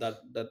that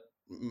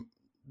mm,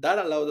 that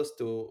allowed us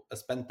to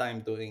spend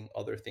time doing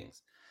other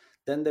things.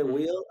 Then the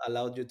Mm-hmm. wheel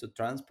allowed you to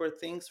transport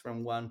things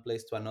from one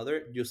place to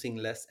another using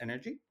less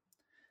energy.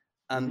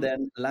 And Mm-hmm.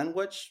 then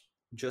language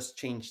just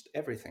changed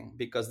everything,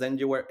 because then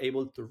you were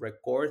able to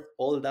record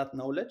all that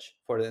knowledge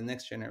for the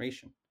next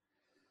generation.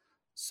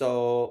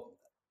 So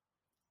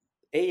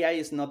AI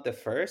is not the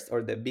first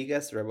or the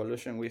biggest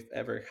revolution we've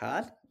ever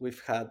had.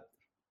 We've had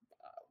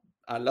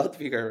a lot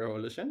bigger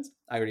revolutions.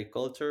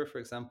 Agriculture, for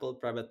example,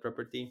 private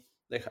property.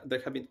 There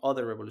have been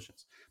other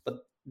revolutions,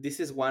 but this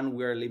is one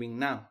we are living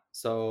now.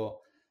 So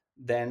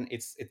then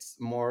it's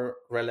more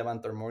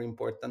relevant or more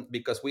important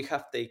because we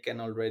have taken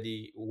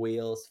already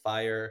wheels,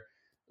 fire,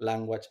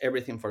 language,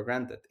 everything for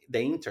granted.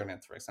 The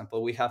internet, for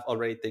example, we have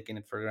already taken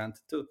it for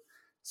granted too.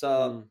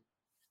 So Mm-hmm.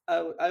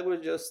 I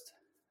would just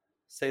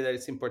say that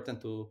it's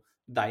important to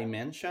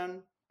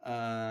dimension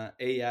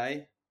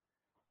AI,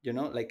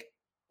 like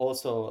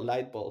also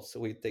light bulbs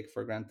we take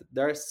for granted.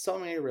 There are so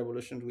many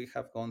revolutions we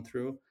have gone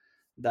through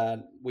that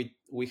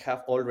we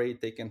have already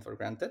taken for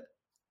granted.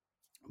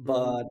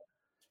 Mm-hmm. But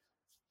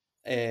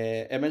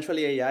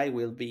eventually AI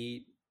will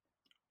be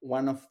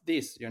one of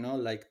these,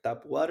 like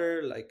tap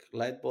water, like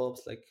light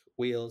bulbs, like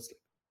wheels,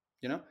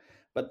 you know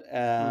but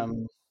Mm-hmm.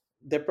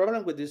 the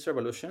problem with these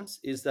revolutions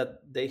is that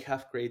they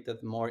have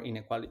created more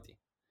inequality,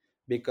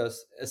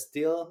 because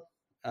still,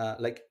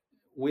 like,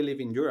 we live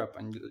in Europe,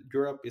 and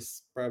Europe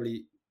is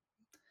probably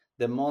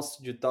the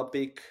most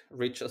utopic,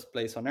 richest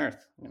place on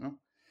earth.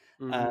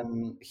 Mm-hmm.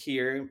 And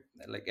here,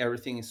 like,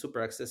 everything is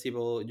super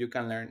accessible. You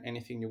can learn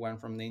anything you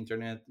want from the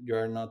internet.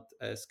 You're not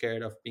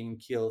scared of being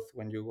killed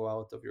when you go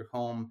out of your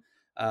home.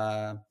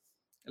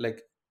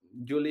 Like,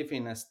 you live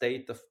in a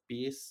state of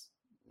peace,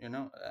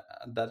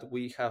 that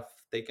we have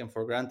taken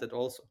for granted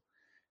also.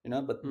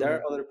 But there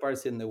Mm-hmm. are other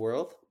parts in the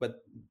world,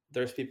 but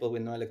there's people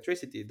with no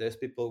electricity, there's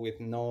people with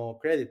no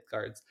credit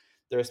cards,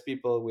 there's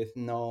people with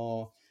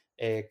no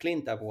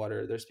clean tap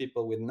water, there's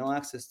people with no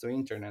access to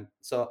internet.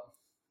 So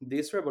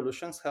these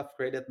revolutions have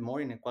created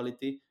more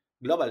inequality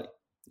globally.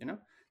 you know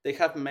they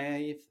have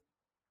made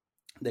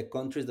the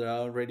countries that are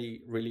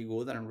already really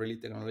good and really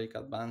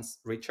technologically advanced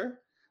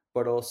richer,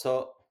 but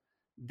also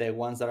the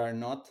ones that are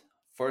not,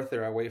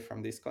 further away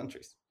from these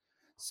countries.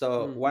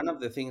 So Mm-hmm. one of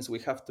the things we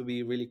have to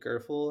be really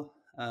careful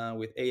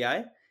with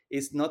AI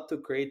is not to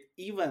create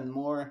even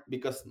more,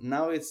 because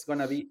now it's going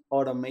to be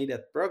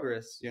automated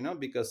progress,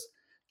 because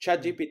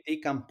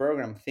ChatGPT can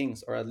program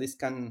things, or at least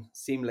can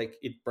seem like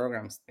it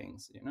programs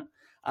things,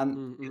 and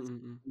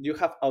Mm-hmm. you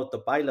have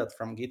autopilot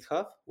from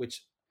GitHub,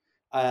 which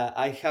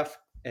I have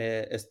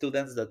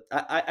students that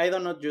I do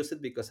not use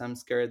it because I'm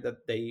scared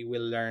that they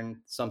will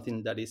learn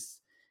something that is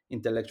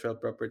intellectual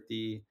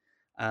property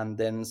and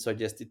then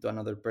suggest it to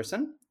another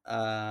person.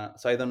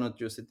 So I do not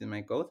use it in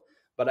my code,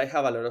 but I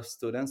have a lot of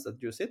students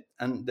that use it,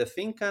 and the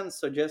thing can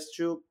suggest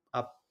you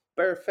a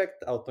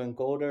perfect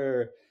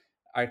autoencoder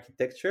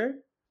architecture,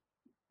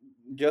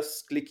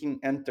 just clicking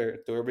enter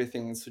to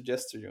everything it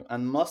suggests to you,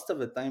 and most of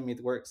the time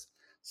it works.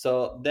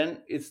 So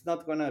then it's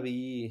not going to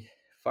be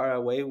far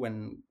away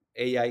when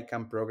AI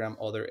can program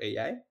other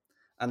AI,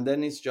 and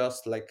then it's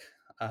just like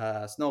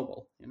a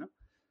snowball.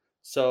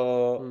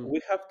 So Mm-hmm.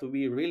 we have to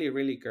be really,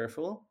 really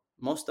careful,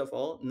 most of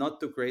all, not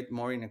to create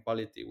more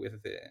inequality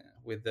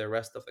with the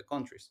rest of the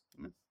countries.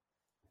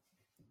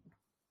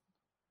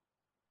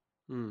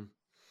 Mm.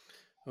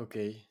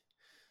 Okay.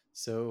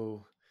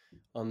 So,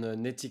 on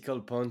an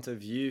ethical point of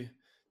view,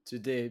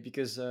 today,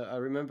 because I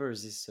remember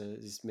this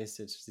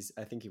message.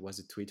 I think it was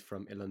a tweet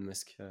from Elon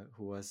Musk,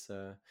 who was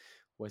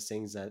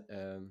saying that.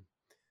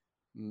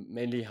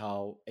 mainly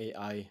how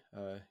AI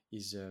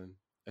is a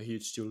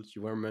huge tool.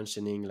 You were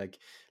mentioning like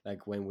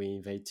when we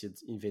invented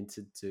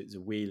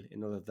the wheel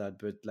and all of that,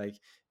 but like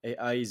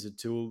AI is a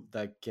tool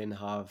that can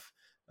have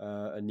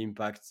an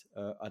impact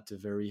at a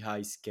very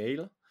high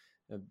scale.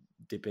 Uh,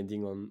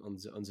 Depending on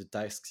the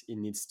tasks it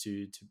needs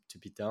to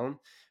be done.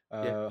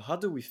 Yeah. How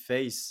do we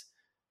face,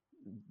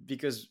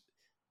 because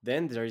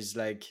then there is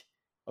like,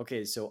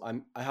 okay, so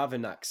I have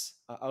an axe.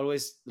 I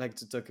always like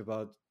to talk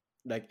about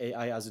like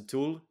AI as a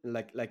tool,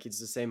 like it's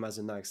the same as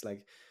an axe.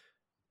 Like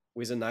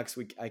with an axe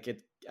I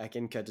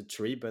can cut a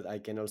tree, but I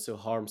can also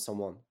harm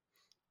someone.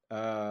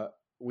 uh,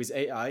 with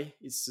AI,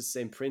 it's the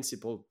same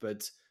principle,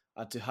 but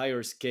at a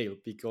higher scale,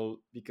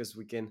 because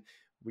we can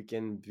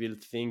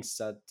build things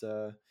that,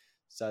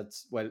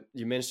 well,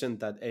 you mentioned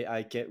that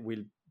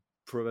will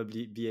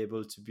probably be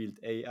able to build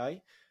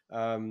AI,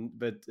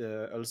 but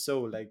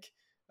also like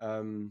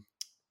um,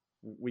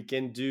 we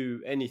can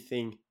do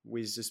anything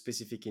with a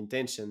specific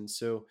intention.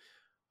 So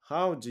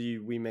how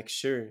we make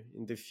sure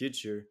in the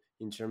future,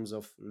 in terms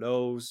of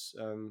laws,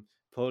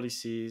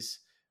 policies,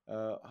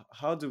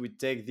 how do we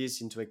take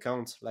this into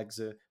account, like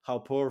the how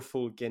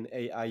powerful can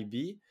AI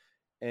be,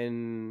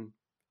 and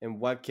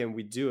what can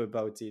we do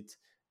about it?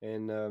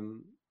 And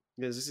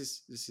yeah, this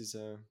is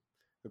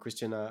a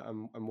question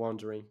I'm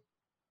wondering.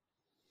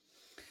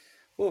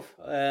 Oof,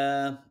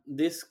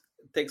 this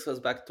takes us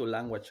back to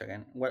language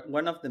again.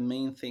 One of the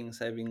main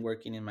things I've been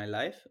working in my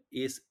life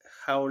is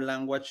how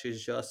language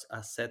is just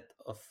a set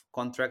of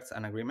contracts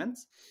and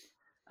agreements.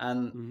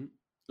 And Hmm.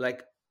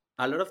 like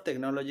a lot of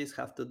technologies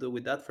have to do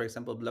with that. For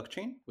example,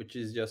 blockchain, which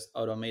is just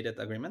automated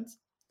agreements.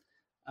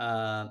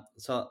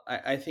 So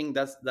I think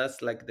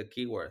that's like the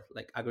keyword,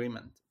 like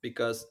agreement,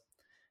 because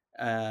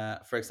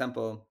for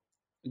example,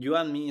 you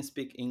and me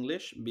speak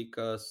English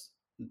because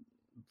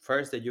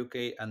first the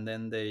UK and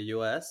then the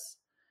US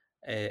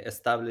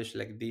established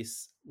like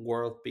this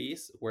world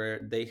peace where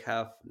they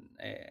have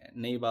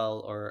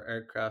naval or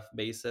aircraft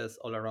bases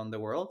all around the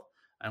world,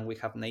 and we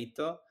have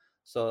NATO.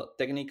 So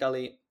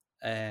technically,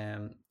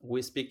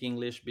 we speak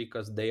English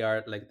because they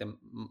are like the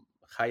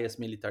highest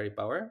military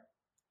power,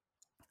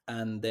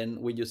 and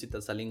then we use it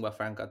as a lingua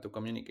franca to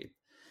communicate.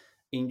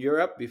 In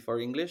Europe, before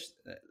English,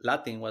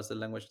 Latin was the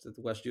language that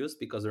was used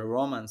because the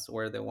Romans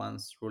were the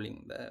ones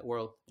ruling the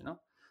world, you know?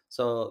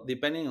 So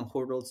depending on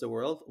who rules the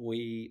world,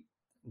 we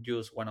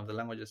use one of the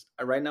languages.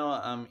 Right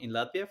now, I'm in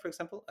Latvia, for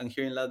example, and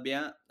here in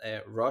Latvia,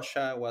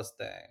 Russia was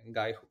the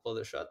guy who called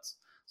the shots.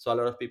 So a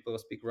lot of people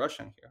speak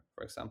Russian here,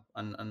 for example,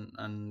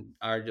 and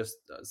are just,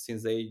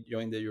 since they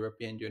joined the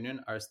European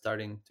Union, are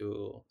starting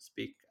to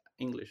speak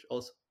English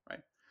also,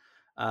 right?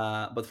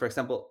 But for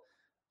example,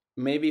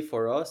 maybe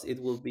for us it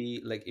will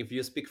be like if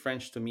you speak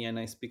French to me and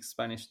I speak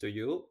Spanish to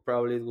you,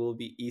 probably it will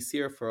be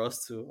easier for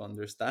us to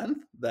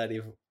understand that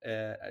if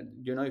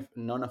if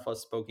none of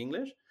us spoke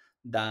English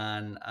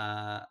than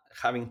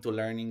having to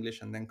learn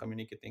English and then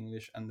communicate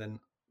English and then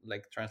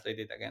like translate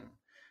it again.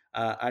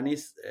 And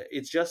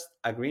it's just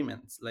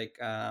agreements. Like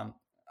a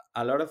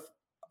lot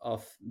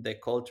of the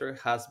culture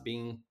has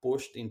been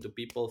pushed into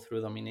people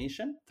through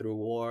domination, through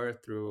war,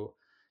 through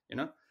you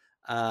know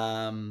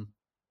um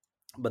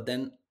but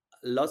then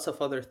lots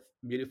of other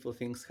beautiful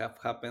things have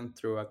happened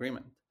through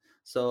agreement.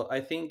 So I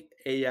think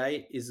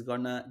AI is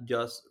gonna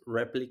just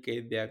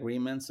replicate the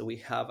agreements we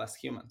have as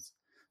humans.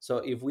 So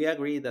if we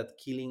agree that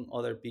killing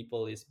other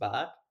people is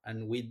bad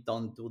and we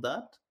don't do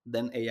that,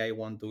 then AI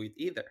won't do it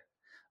either.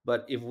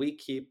 But if we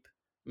keep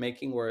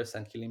making worse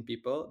and killing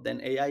people,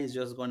 then AI is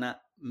just gonna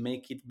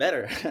make it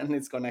better and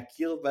it's gonna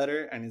kill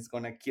better and it's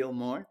gonna kill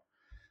more,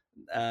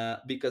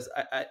 because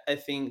I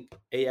think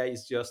AI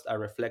is just a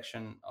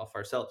reflection of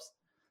ourselves.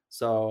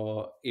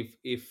 So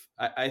if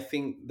I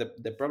think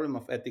the problem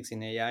of ethics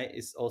in AI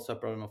is also a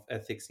problem of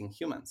ethics in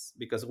humans,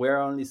 because we're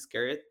only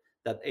scared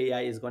that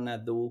AI is gonna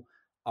do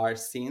our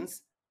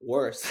sins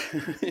worse,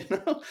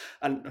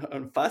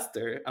 and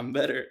faster and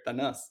better than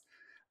us.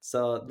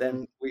 So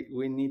Mm, then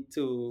we need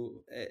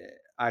to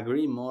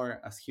agree more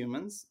as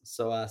humans,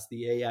 so as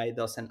the AI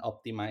doesn't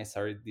optimize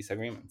our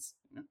disagreements.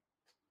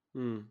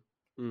 mm,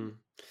 mm.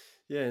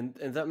 Yeah, and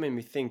that made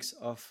me think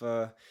of,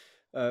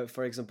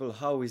 for example,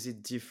 how is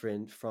it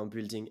different from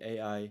building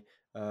AI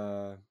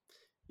uh,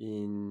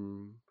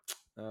 in,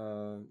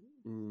 uh,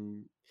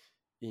 in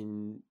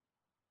in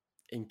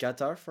in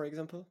Qatar, for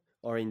example,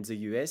 or in the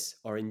US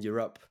or in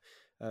Europe?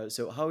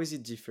 So how is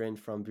it different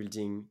from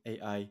building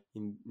AI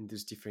in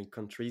those different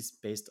countries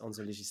based on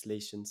the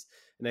legislations?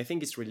 And I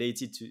think it's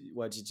related to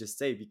what you just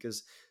say,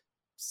 because,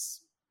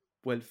 s-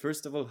 well,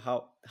 first of all,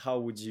 how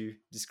would you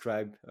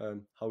describe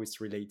how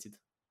it's related?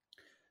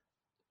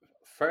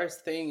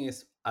 First thing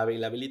is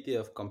availability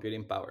of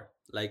computing power.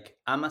 Like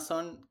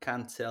Amazon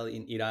can't sell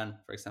in Iran,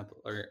 for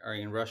example, or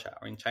in Russia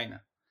or in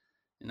China,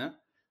 you know?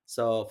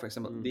 So, for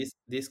example, Mm,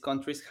 these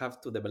countries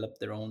have to develop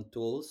their own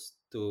tools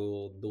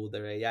to do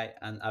their AI,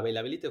 and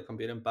availability of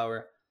computing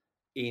power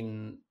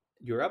in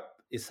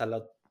Europe is a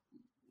lot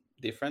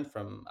different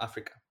from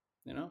Africa,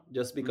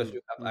 just because mm,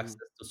 you have mhm,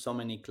 access to so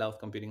many cloud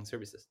computing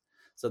services.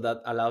 So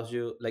that allows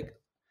you, like,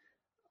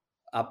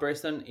 a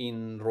person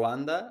in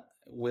Rwanda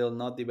will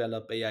not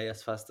develop AI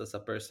as fast as a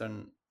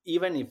person,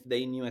 even if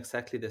they knew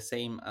exactly the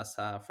same as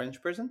a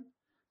French person,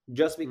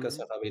 just because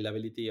Mm-hmm. of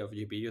availability of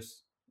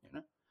GPUs. You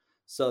know,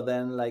 so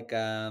then like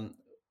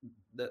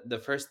the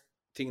first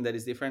thing that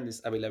is different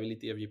is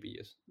availability of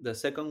GPUs. The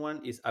second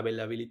one is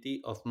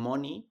availability of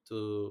money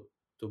to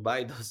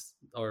buy those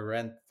or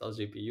rent those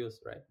GPUs,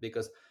 right?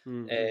 Because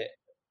Mm-hmm. uh,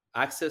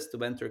 access to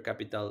venture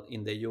capital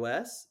in the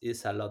US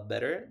is a lot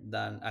better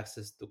than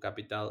access to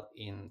capital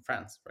in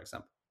France, for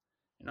example.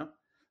 You know,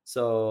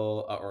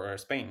 so or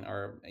Spain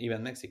or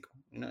even Mexico.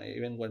 You know,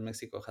 even when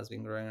Mexico has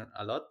been growing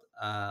a lot.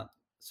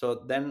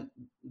 So then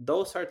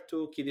those are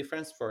two key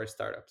differences for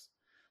startups.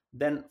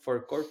 Then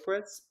for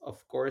corporates,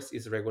 of course,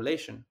 is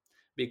regulation,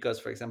 because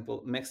for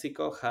example,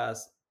 Mexico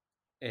has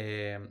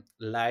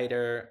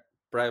lighter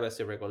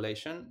privacy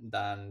regulation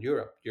than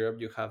Europe. Europe,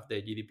 you have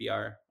the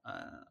GDPR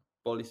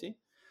policy,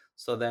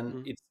 so then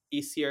it's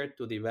easier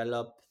to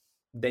develop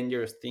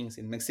dangerous things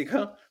in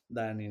Mexico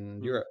than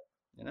in Mm-hmm. Europe.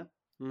 You know,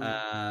 Mm-hmm.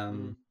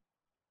 um,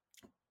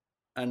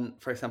 and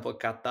for example,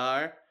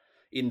 Qatar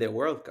in the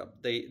World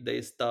Cup,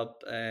 they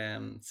stopped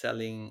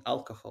selling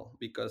alcohol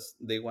because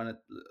they wanted.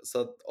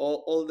 So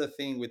all the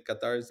thing with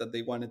Qatar is that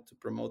they wanted to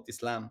promote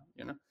Islam,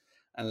 you know,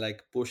 and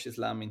like push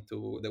Islam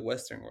into the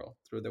Western world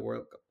through the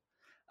World Cup.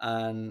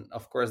 And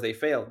of course they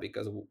failed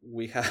because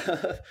we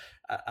have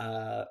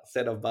a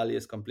set of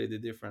values completely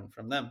different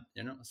from them,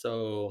 you know.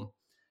 So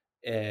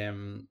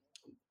um,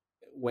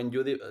 when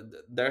you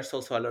there's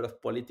also a lot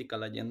of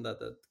political agenda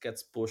that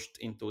gets pushed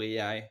into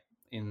AI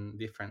in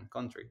different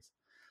countries.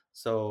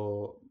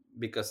 So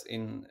because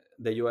in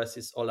the US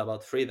it's all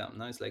about freedom,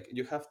 no, it's like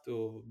you have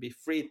to be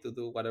free to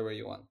do whatever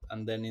you want,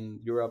 and then in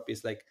Europe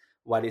it's like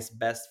what is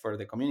best for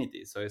the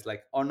community. So it's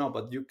like, oh no,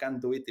 but you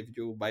can't do it if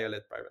you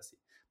violate privacy.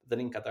 But then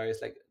in Qatar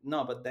it's like,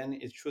 no, but then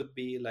it should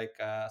be like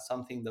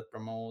something that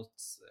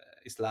promotes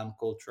Islam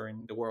culture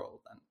in the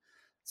world. And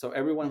so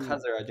everyone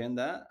has Mm-hmm. their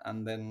agenda,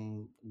 and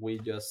then we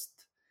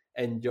just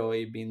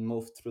enjoy being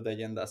moved through the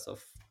agendas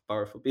of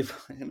powerful people.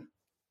 You know?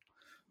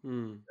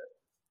 Mm.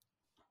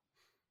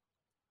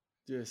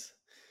 Yes,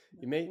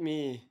 it made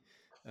me.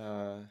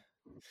 Uh,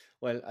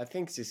 well, I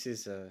think this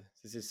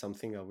is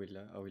something I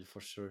will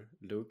for sure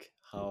look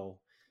how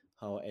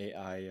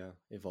AI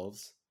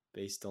evolves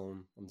based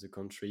on the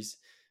countries,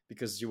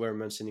 because you were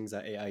mentioning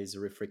that AI is a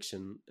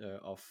reflection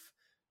of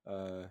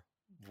uh,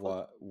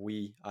 what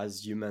we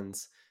as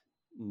humans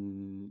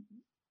mm,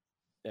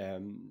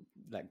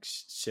 like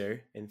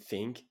share and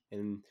think,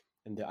 and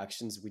the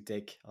actions we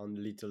take on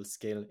little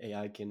scale.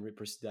 AI can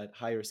represent that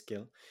higher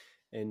scale,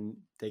 and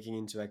taking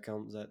into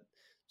account that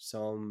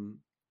some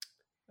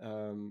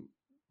um,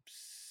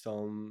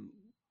 some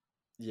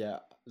yeah,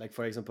 like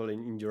for example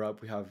in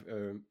Europe we have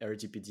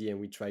RGPD, and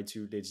we try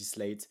to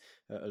legislate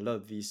a lot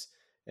of this.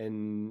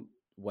 And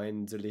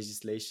when the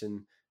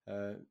legislation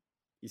uh,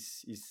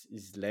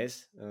 is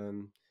less,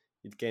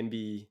 it can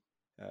be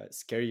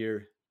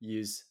scarier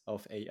use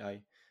of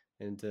AI.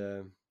 And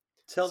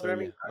so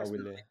Self-driving yeah, I cars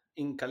will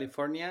in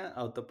California,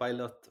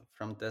 autopilot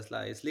from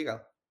Tesla is legal.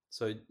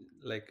 So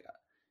like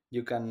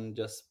you can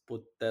just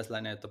put Tesla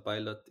in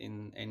autopilot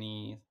in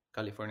any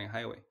California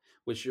highway,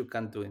 which you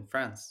can do in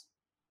France.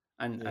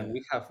 And yeah,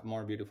 we have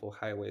more beautiful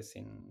highways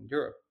in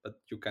Europe, but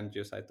you can't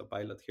use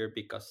autopilot here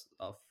because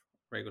of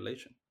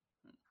regulation.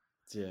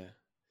 yeah,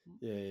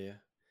 yeah, yeah.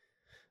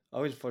 I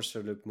will for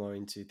sure look more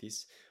into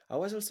this. I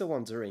was also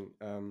wondering,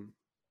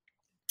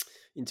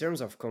 in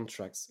terms of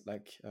contracts,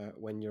 like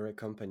when you're a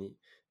company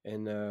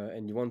and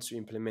you want to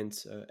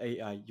implement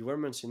AI, you were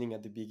mentioning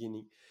at the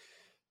beginning,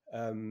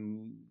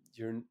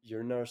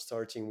 you're now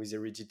starting with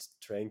Erudit,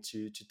 trying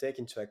to take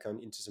into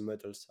account into the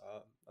models.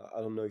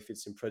 I don't know if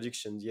it's in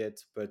production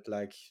yet, but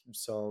like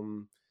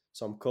some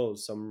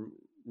calls, some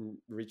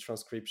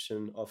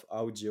retranscription of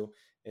audio,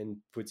 and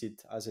put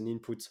it as an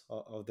input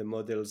of the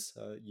models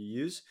you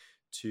use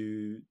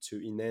to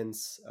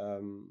enhance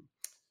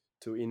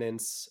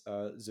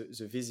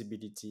the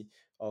visibility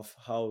of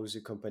how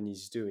the company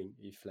is doing,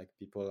 if like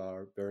people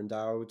are burned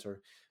out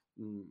or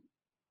mm,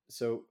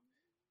 so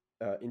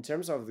in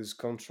terms of those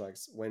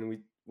contracts,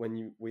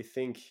 we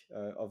think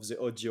of the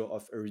audio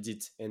of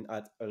Erudit, and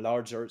at a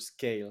larger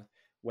scale,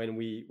 when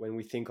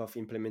we think of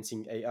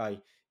implementing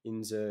AI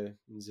in the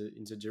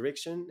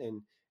direction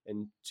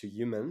and to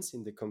humans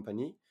in the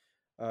company,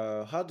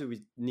 how do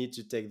we need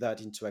to take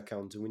that into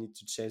account? Do we need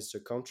to change the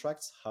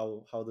contracts?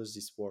 How does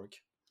this work?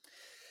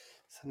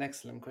 It's an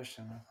excellent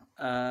question.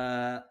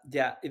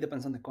 Yeah, it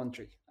depends on the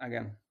country.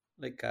 Again,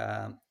 like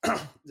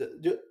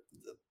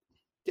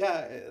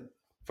yeah,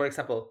 for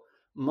example,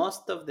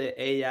 most of the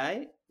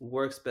AI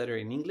works better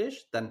in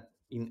English than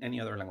in any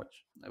other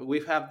language. We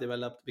have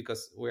developed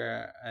because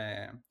we're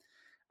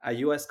a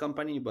US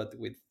company, but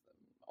with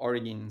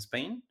origin in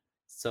Spain.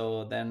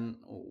 So then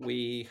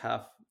we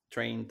have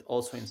trained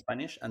also in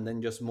Spanish and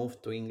then just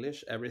moved to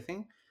English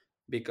everything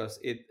because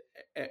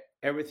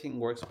everything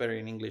works better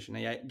in English in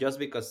AI, just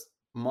because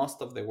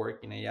most of the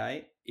work in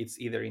AI it's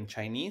either in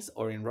Chinese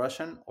or in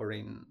Russian or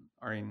in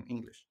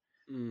English.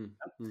 Mm,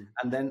 mm,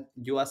 And then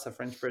you as a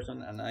French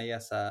person and I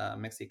as a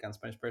Mexican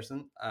Spanish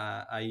person,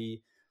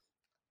 I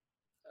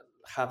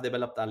have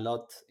developed a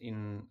lot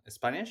in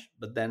Spanish,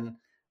 but then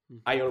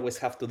mm, I always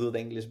have to do the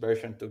English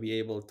version to be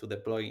able to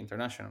deploy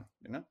international,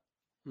 you know?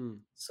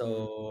 mm,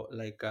 mm, So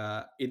like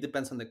it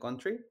depends on the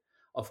country.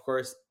 Of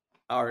course,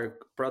 our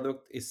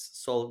product is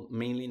sold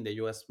mainly in the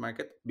US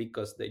market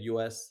because the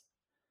US,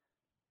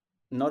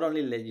 not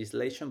only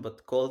legislation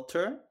but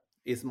culture,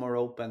 is more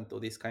open to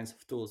these kinds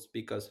of tools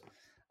because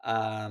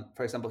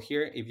for example,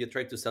 here if you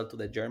try to sell to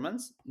the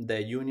Germans,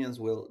 the unions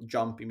will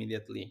jump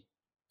immediately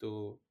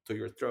to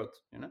your throat,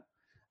 you know.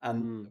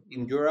 And mm,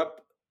 in mm,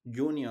 Europe,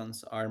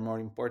 unions are more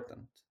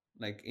important.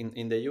 Like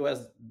in the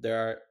US, there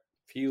are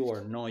few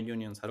or no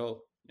unions at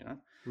all, you know.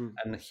 mm,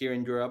 And here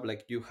in Europe,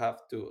 like you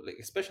have to, like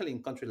especially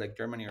in countries like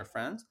Germany or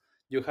France,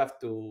 you have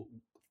to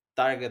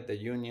target the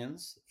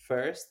unions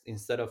first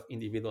instead of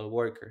individual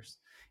workers.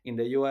 In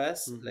the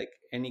US, mm, like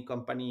any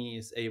company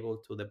is able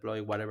to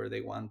deploy whatever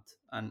they want,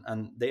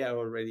 and they are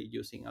already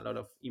using a lot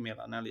of email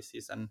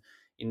analysis. And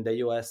in the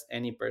US,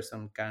 any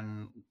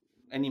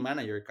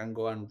manager can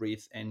go and read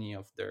any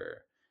of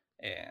their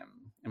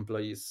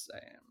employees'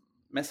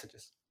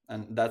 messages,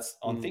 and that's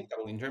mm,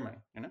 unthinkable in Germany,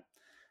 you know.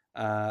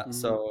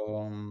 mm,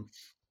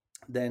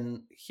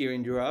 Then here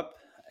in Europe,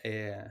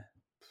 uh,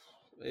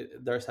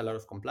 there's a lot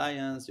of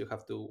compliance. You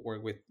have to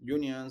work with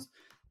unions,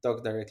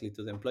 talk directly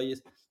to the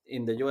employees.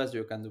 In the US,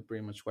 you can do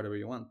pretty much whatever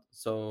you want.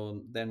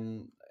 So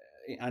then,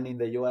 and in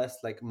the US,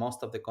 like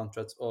most of the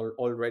contracts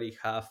already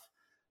have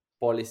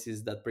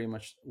policies that pretty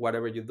much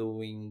whatever you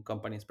do in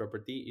company's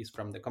property is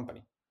from the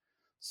company.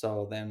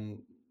 So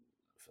then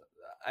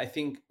I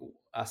think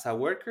as a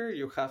worker,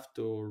 you have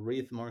to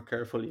read more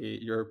carefully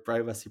your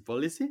privacy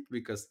policy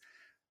because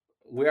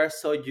we are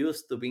so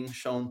used to being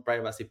shown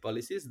privacy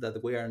policies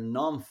that we are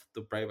numb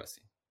to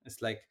privacy.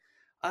 It's like,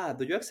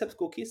 do you accept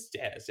cookies?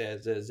 Yes,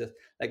 yes, yes, yes.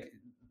 Like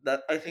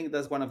that. I think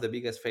that's one of the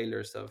biggest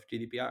failures of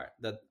GDPR,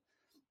 that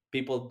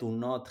people do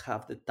not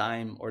have the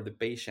time or the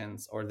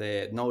patience or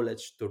the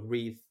knowledge to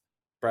read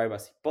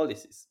privacy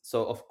policies.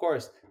 So of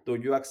course, do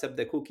you accept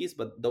the cookies?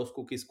 But those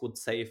cookies could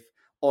save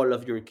all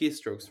of your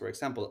keystrokes, for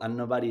example, and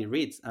nobody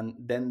reads, and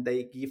then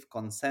they give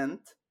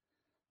consent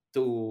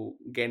to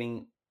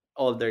getting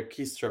all their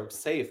keystrokes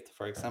saved,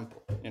 for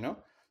example, you know?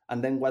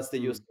 And then what's the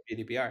use mm, of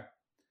GDPR?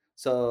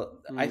 So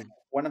I think mm,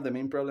 one of the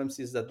main problems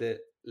is that the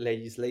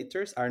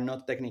legislators are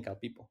not technical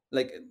people.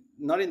 Like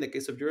not in the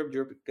case of Europe,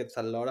 Europe gets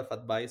a lot of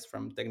advice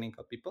from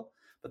technical people,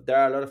 but there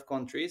are a lot of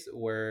countries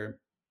where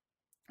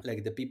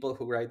like the people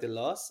who write the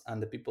laws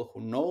and the people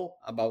who know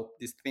about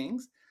these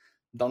things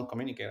don't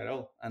communicate at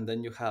all. And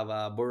then you have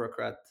a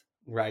bureaucrat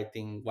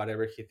writing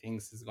whatever he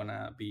thinks is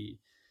gonna be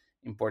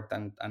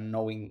important and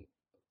knowing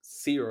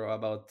zero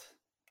about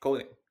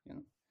coding, you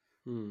know.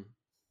 mm.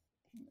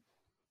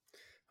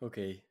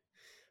 Okay.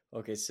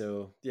 Okay.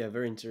 So yeah,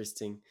 very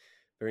interesting,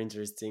 very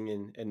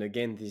interesting. And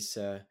again, this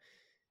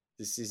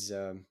is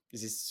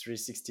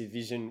 360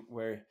 vision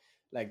where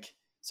like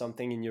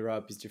something in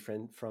Europe is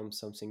different from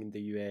something in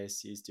the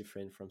US, is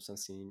different from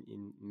something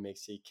in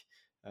Mexico.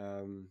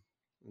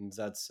 And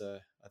that's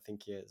I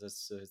think yeah,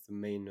 that's the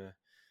main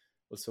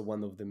also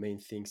one of the main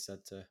things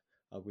that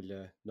I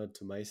will note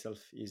to myself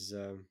is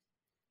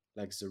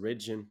like the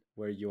region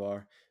where you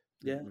are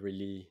Yeah.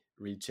 really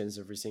change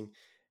everything.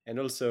 And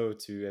also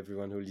to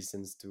everyone who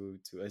listens to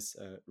us,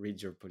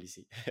 read your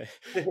policy,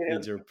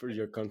 read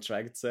your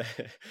contracts.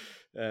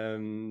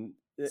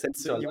 Send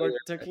it So to a you were lawyer,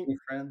 talking. any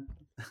friend,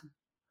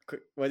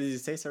 What did you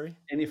say? Sorry.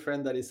 any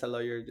friend that is a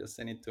lawyer, just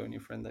send it to any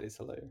friend that is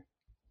a lawyer.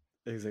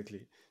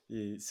 Exactly.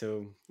 Yeah,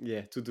 so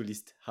yeah, to do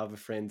list. Have a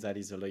friend that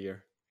is a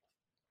lawyer.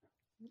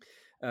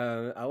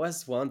 I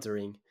was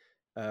wondering.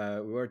 We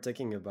were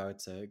talking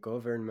about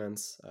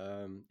governments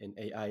and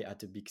AI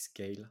at a big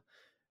scale.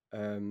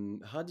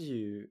 How do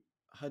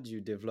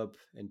you develop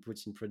and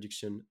put in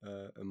production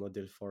a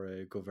model for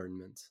a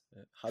government?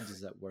 How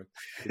does that work?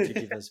 Could you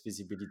give us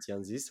visibility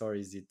on this, or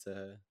is it?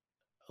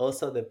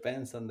 Also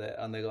depends on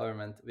the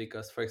government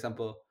because, for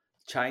example,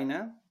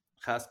 China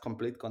has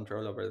complete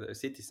control over their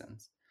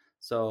citizens.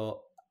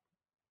 So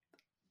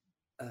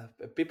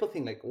people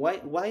think like,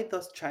 why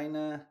does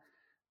China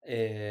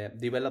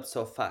develop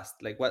so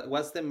fast? Like,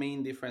 what's the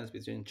main difference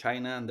between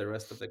China and the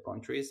rest of the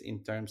countries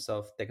in terms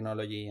of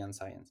technology and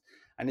science?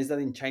 And is that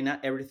in China,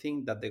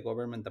 everything that the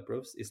government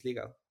approves is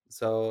legal.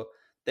 So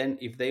then,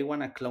 if they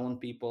want to clone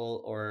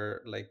people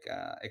or like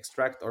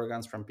extract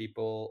organs from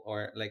people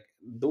or like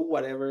do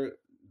whatever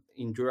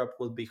in Europe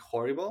would be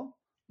horrible,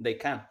 they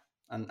can,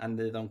 and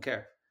they don't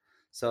care.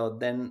 So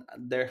then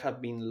there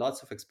have been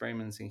lots of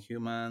experiments in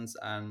humans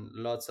and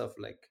lots of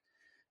like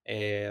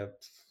uh,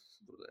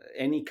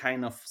 any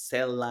kind of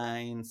cell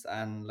lines,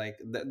 and like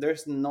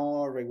there's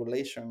no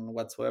regulation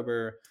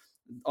whatsoever.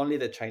 Only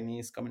the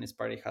Chinese Communist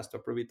Party has to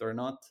approve it or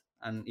not.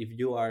 And if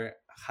you are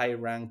high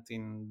ranked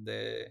in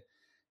the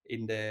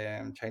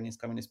Chinese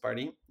Communist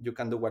Party, you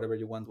can do whatever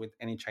you want with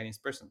any Chinese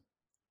person.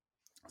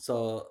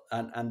 So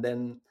and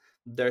then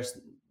there's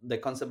the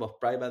concept of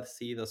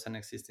privacy doesn't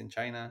exist in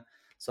China.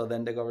 So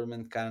then the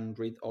government can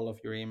read all of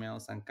your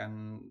emails and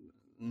can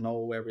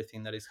know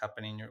everything that is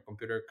happening in your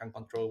computer, can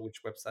control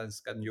which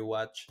websites can you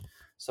watch.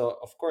 So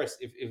of course,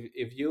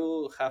 if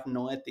you have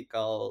no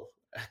ethical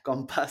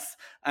compass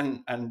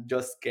and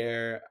just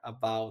care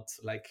about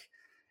like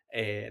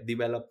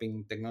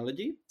developing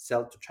technology,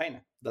 sell to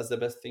China. That's the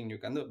best thing you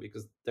can do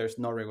because there's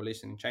no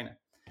regulation in China.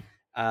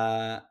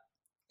 uh,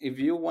 if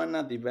you want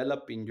to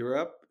develop in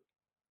Europe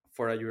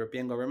for a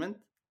European government,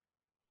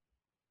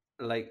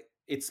 like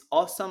it's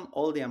awesome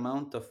all the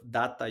amount of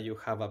data you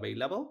have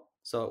available.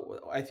 So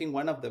I think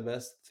one of the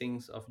best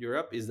things of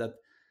Europe is that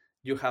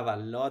you have a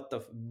lot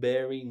of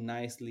very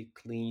nicely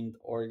cleaned,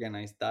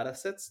 organized data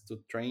sets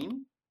to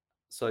train.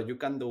 So you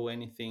can do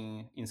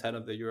anything inside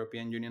of the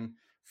European Union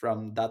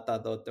from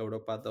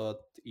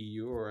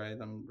data.europa.eu, or I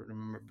don't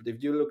remember. But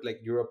if you look like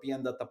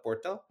European data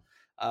portal,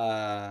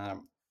 uh,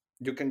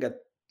 you can get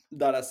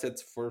data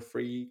sets for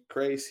free,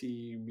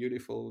 crazy,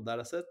 beautiful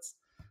data sets,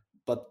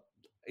 but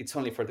it's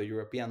only for the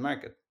European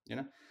market, you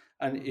know.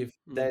 And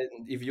Mm,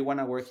 if you want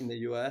to work in the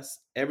US,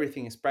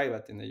 everything is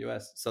private in the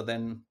US. So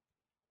then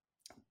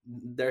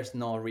there's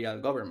no real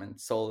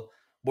government, so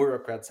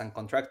bureaucrats and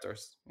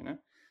contractors, you know.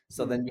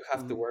 So mm, then you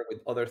have to mm, work with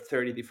other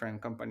 30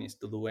 different companies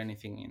to do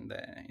anything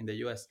in the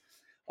US.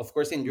 Of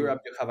course, in mm,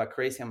 Europe you have a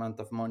crazy amount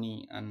of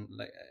money, and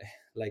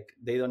like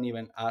they don't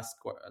even ask,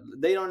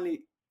 they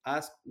only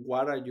ask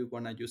what are you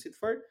going to use it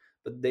for,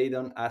 but they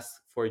don't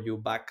ask for you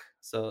back.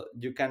 So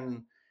you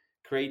can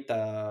create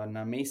an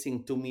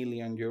amazing 2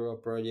 million euro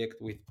project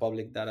with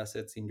public data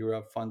sets in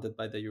Europe funded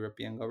by the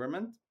European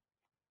government,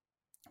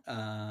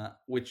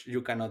 which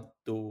you cannot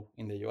do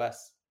in the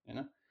US. You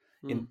know,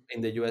 mm,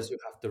 in the US mm, you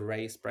have to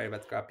raise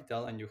private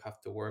capital and you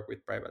have to work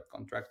with private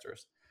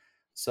contractors.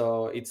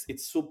 So it's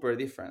super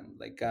different.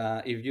 Like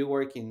if you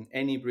work in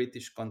any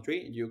British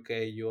country,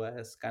 UK,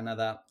 US,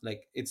 Canada,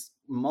 like it's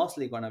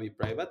mostly gonna be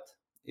private.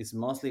 It's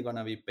mostly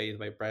gonna be paid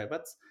by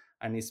privates,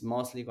 and it's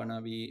mostly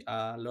gonna be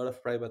a lot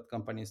of private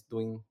companies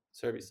doing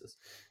services.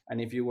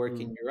 And if you work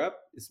mm, in Europe,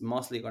 it's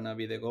mostly gonna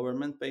be the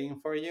government paying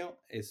for you.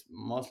 It's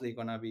mostly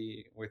gonna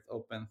be with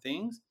open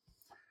things.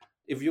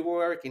 If you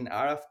work in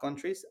Arab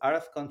countries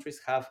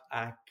have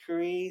a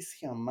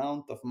crazy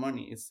amount of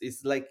money.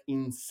 It's like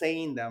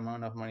insane the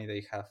amount of money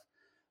they have.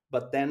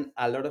 But then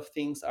a lot of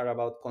things are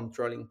about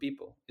controlling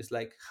people. It's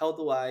like, how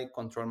do I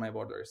control my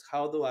borders?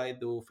 How do I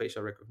do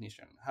facial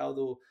recognition?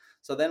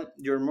 So then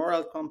your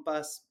moral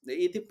compass,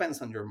 it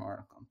depends on your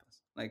moral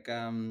compass. Like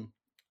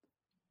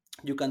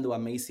you can do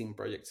amazing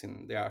projects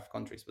in the Arab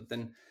countries, but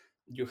then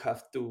you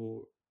have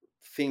to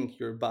think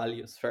your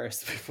values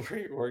first before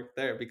you work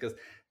there, because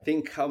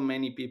think how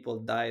many people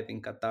died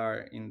in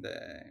Qatar in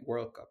the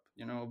World Cup,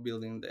 you know,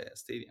 building the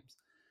stadiums.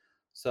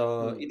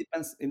 So mm,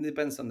 it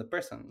depends on the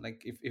person.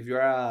 Like if you're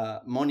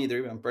a money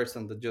driven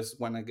person that just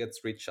want to get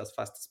rich as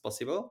fast as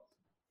possible,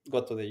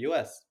 go to the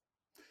US.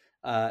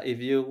 If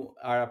you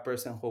are a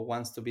person who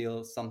wants to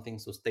build something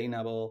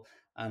sustainable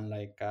and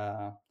like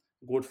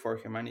good for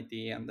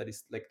humanity, and that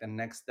is like the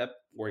next step,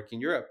 work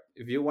in Europe.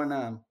 If you want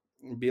to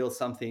build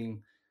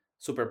something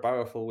super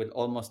powerful with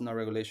almost no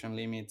regulation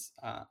limits,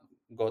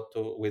 go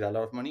to, with a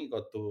lot of money,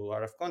 go to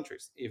Arab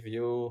countries. If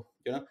you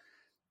know,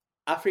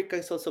 Africa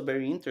is also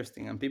very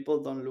interesting, and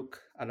people don't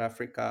look at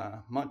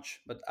Africa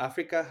much, but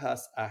Africa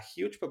has a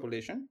huge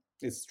population.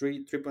 It's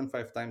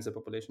 3.5 times the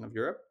population of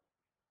Europe.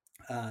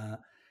 uh,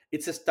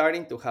 it's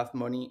starting to have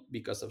money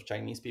because of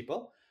Chinese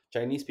people.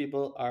 Chinese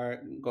people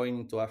are going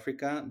into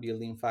Africa,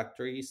 building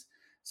factories.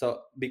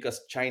 So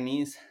because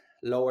Chinese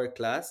lower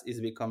class is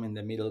becoming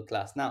the middle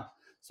class now.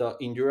 So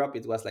in Europe,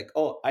 it was like,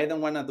 oh, I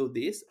don't want to do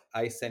this.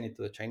 I send it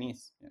to the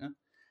Chinese, you know.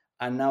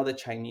 And now the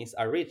Chinese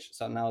are rich.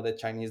 So now the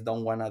Chinese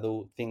don't want to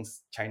do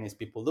things Chinese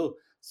people do.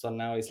 So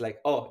now it's like,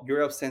 oh,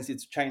 Europe sends it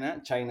to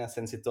China, China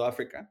sends it to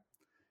Africa,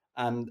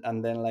 and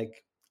then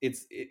like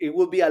it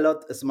would be a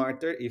lot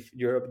smarter if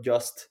Europe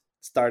just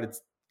started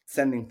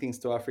sending things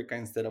to Africa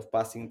instead of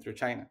passing through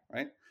China,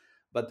 right?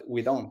 But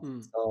we don't.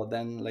 mm, So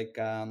then like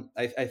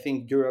I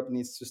think Europe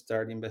needs to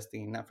start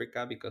investing in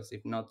Africa, because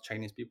if not,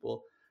 Chinese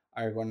people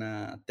are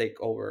gonna take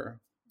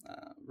over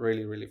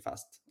really really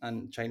fast.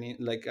 And Chinese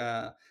like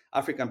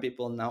African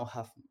people now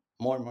have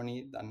more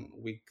money than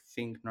we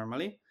think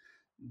normally.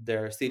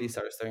 Their mm, cities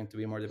are starting to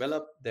be more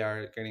developed, they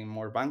are getting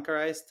more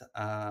bankerized.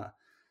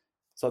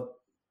 So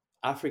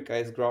Africa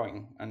is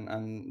growing,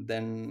 and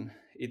then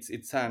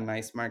it's a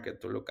nice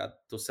market to look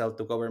at, to sell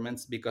to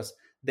governments, because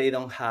they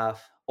don't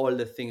have all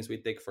the things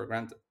we take for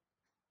granted.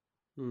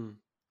 mm.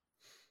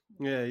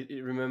 Yeah,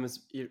 it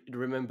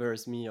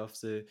remembers me of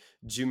the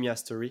Jumia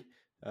story,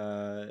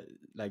 uh,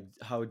 like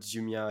how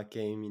Jumia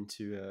came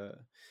into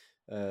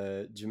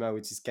Jumia,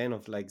 which is kind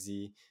of like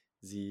the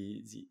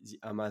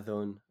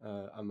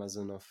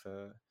Amazon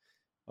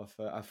of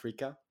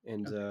Africa,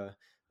 and Okay.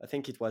 I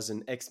think it was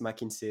an ex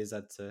McKinsey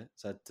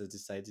that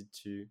decided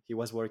to. He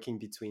was working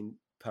between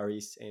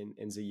Paris and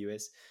the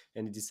US,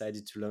 and he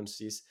decided to launch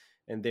this.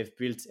 And they've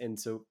built, and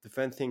so the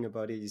fun thing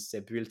about it is they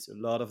built a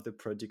lot of the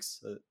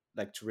products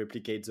like to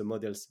replicate the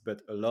models,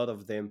 but a lot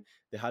of them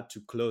they had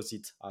to close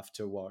it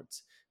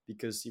afterwards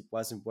because it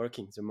wasn't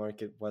working. The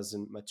market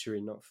wasn't mature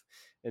enough.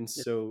 And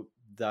Yeah. so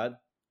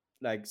that,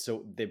 like,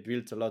 so they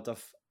built a lot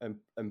of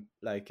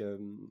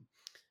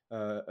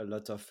a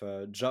lot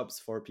of jobs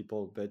for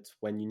people, but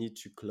when you need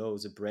to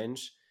close a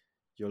branch,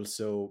 you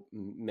also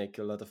make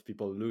a lot of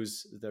people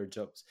lose their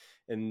jobs.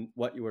 And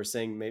what you were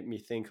saying made me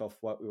think of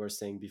what we were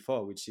saying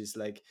before, which is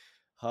like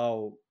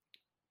how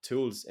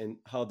tools and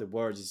how the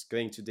world is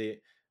going today,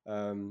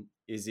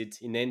 is it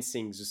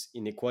enhancing those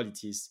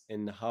inequalities,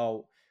 and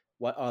how,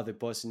 what are the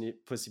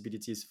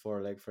possibilities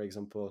for, like, for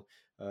example,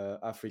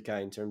 Africa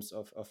in terms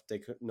of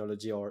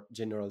technology or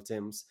general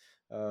terms,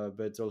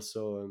 but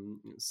also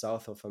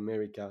South of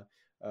America.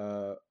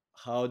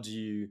 How do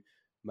you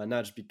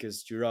manage,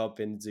 because Europe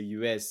and the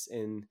US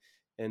and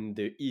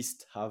the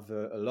East have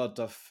a lot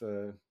of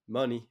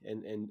money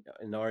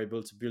and are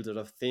able to build a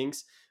lot of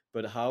things,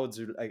 but how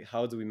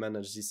do we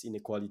manage this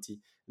inequality?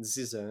 This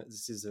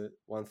is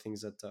one thing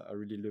that I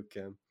really look.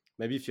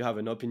 Maybe if you have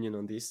an opinion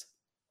on this,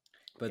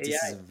 but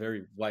this is AI, a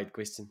very wide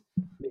question.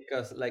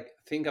 because like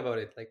think about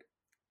it, like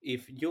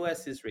if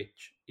US is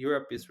rich,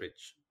 Europe is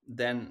rich,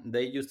 then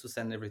they used to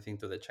send everything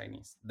to the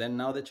Chinese. Then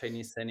now the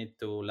Chinese send it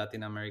to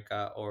Latin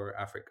America or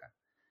Africa.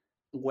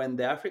 When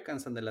the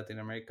Africans and the Latin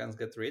Americans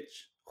get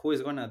rich, who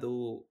is gonna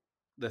do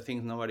the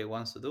things nobody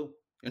wants to do?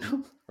 You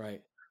know.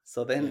 Right.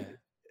 So then, Yeah.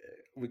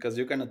 because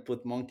you cannot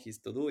put monkeys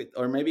to do it,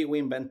 or maybe we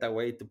invent a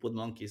way to put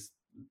monkeys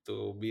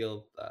to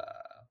build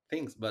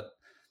things, but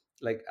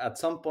like at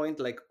some point,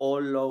 like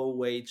all low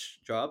wage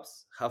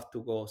jobs have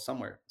to go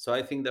somewhere. So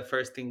I think the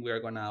first thing we are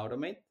going to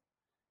automate,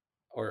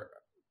 or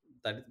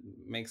that it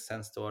makes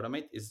sense to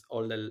automate, is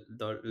all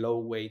the low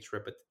wage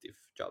repetitive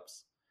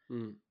jobs,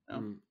 Mm, you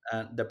know? mm,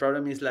 And the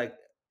problem is like,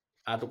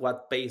 at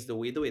what pace do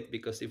we do it?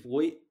 Because if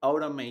we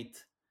automate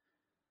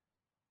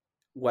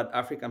what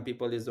African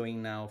people is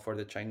doing now for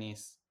the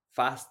Chinese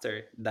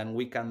faster than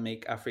we can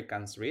make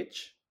Africans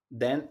rich,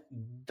 then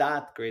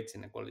that creates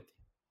inequality,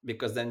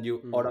 because then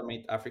you mm,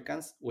 automate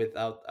Africans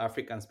without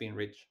Africans being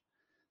rich.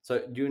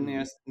 So you mm,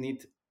 just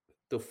need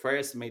to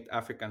first make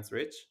Africans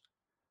rich,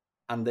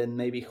 and then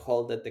maybe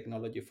hold the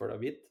technology for a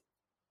bit,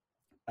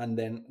 and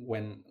then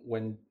when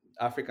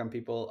African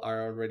people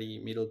are already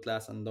middle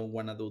class and don't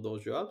want to do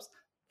those jobs,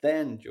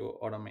 then you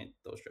automate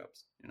those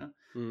jobs, you know.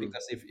 mm,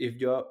 Because if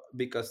you,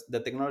 because the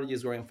technology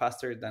is growing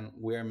faster than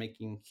we're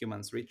making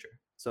humans richer,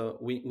 so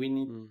we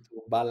need mm.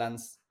 to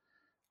balance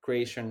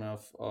creation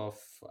of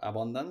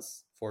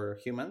abundance for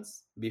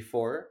humans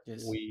before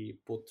Yes. we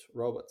put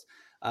robots.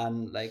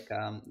 And like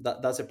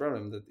that's a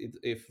problem, that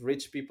if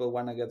rich people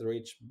want to get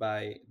rich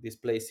by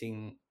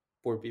displacing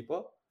poor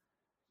people,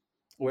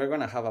 we're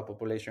going to have a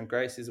population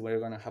crisis, we're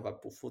going to have a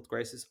food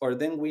crisis, or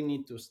then we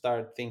need to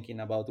start thinking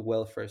about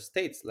welfare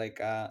states,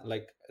 like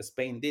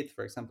Spain did.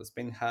 For example,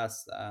 Spain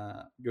has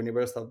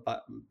universal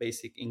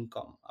basic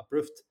income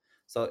approved,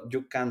 so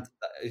you can't,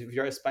 Mm, if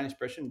you're a Spanish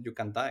person, you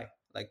can die,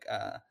 like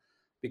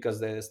because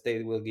the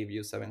state will give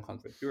you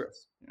 700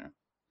 euros, you know,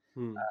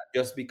 mm,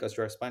 just because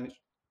you're Spanish.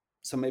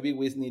 So maybe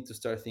we need to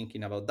start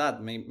thinking about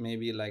that.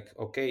 Maybe like,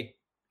 okay,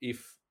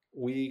 if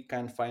we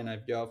can find a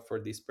job for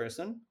this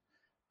person,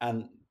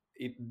 and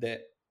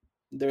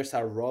there's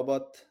a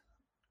robot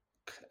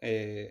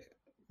uh,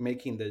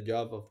 making the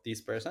job of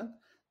this person,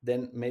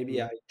 then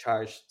maybe I mm,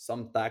 charge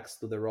some tax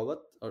to the robot,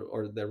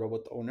 or the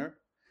robot owner,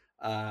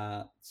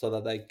 so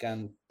that I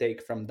can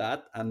take from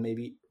that and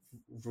maybe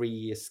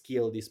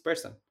re-skill this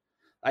person.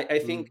 I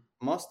think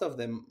mm, most of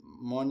the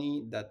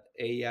money that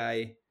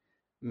AI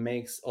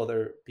makes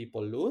other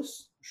people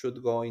lose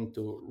should go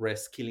into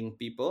reskilling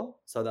people,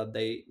 so that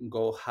they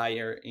go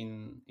higher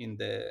in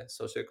the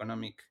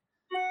socioeconomic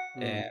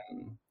mm,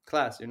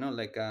 class, you know,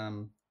 like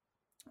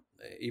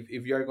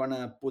if you're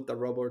gonna put a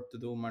robot to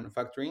do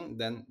manufacturing,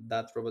 then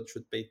that robot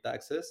should pay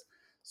taxes,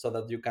 so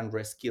that you can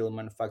reskill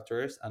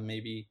manufacturers and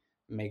maybe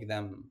make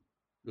them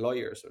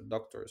lawyers or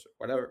doctors or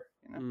whatever,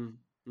 you know. mm,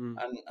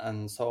 mm,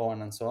 And so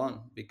on and so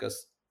on,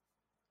 because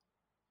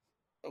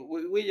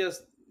we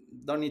just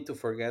don't need to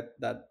forget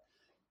that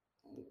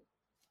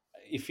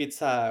if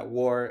it's a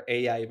war,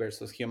 AI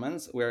versus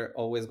humans, we're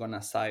always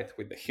gonna side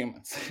with the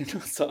humans. You know?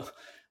 So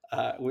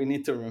we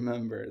need to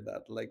remember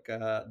that, like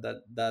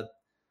that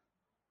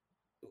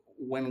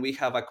when we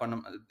have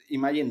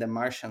imagine the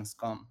Martians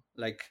come,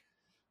 like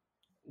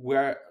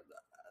we're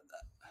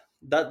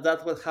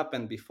that what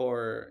happened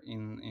before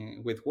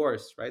in with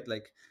wars, right?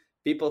 Like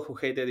people who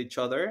hated each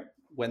other,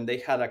 when they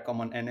had a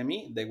common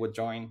enemy, they would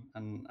join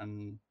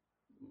and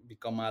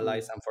become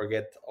allies mm, and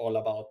forget all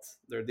about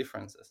their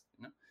differences,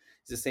 you know.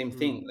 It's the same mm,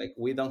 thing, like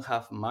we don't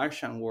have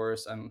Martian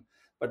wars, and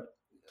but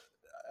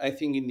I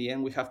think in the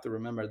end we have to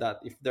remember that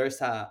if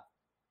there's a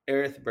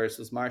Earth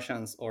versus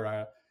Martians, or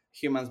a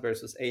humans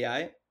versus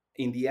AI,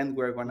 in the end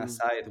we're gonna mm,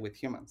 side with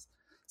humans.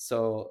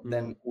 So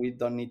then mm,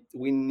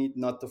 we need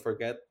not to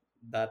forget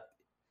that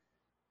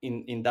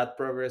in that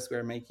progress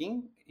we're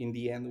making, in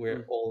the end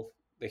we're mm, all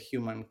the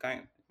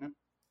humankind. You know?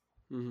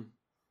 mm.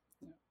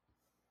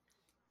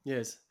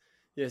 Yes,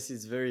 yes,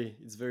 it's very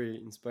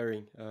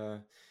inspiring.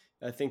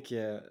 I think,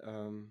 yeah.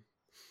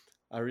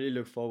 I really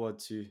look forward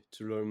to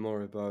learn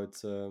more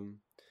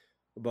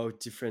about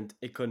different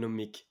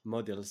economic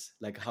models,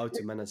 like how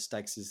to manage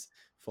taxes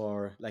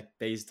for like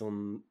based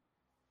on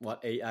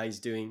what AI is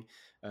doing.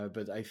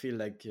 But I feel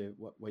like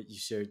what you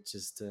shared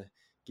just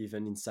give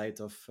an insight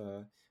of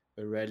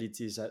a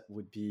reality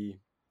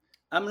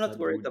I'm not that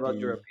worried would about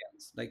be.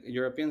 Europeans. Like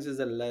Europeans is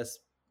the less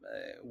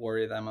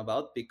worried I'm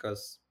about,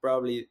 because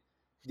probably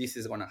this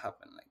is gonna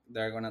happen. Like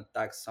they're gonna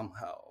tax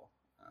somehow.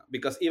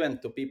 Because even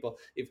to people,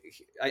 if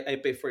I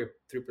pay for a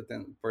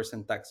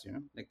 3% tax,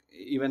 like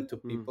even to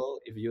Mm, people,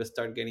 if you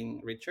start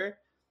getting richer,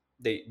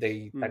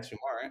 they mm, tax you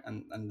more,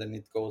 and then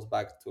it goes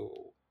back to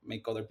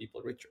make other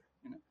people richer.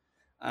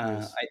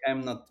 yes. I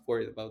am not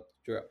worried about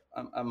Europe.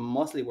 I'm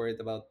mostly worried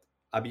about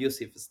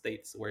abusive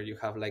states where you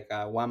have like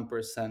a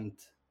 1%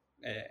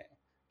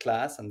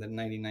 class and then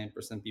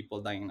 99%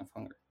 people dying of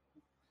hunger.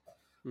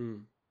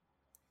 Mm.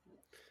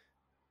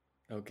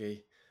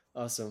 Okay,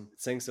 awesome.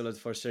 Thanks a lot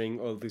for sharing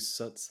all these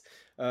thoughts.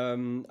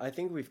 I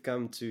think we've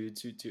come to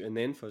an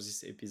end for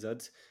this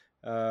episode.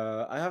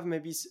 I have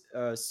maybe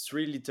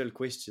three little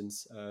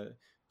questions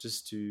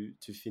just to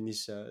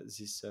finish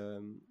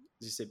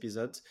this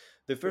episode.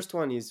 The first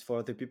one is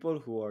for the people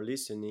who are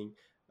listening.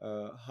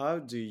 How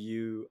do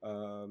you,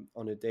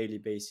 on a daily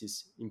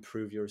basis,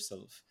 improve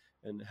yourself,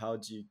 and how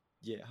do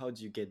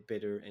you get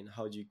better, and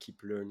how do you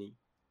keep learning?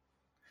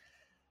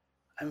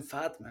 I'm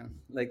fat, man.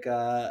 Like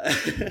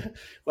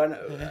one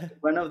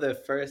one of the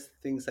first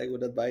things I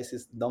would advise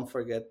is don't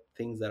forget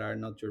things that are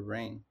not your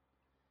brain.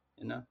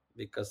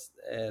 Because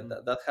Mm,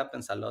 that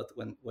happens a lot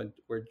when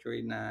you're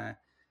in a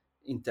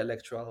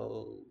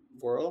intellectual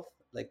world.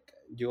 Like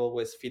you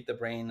always feed the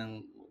brain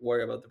and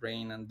worry about the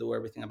brain and do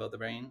everything about the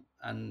brain,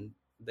 and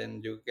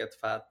then you get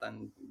fat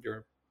and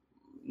your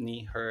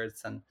knee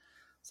hurts. And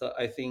so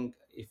I think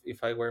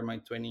if I were my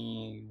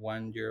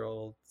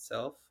 21-year-old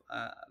self,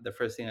 the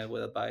first thing I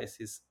would advise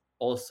is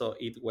also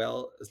eat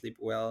well, sleep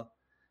well,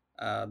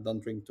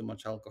 don't drink too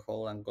much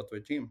alcohol, and go to a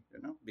gym.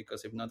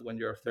 Because if not, when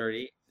you're mm,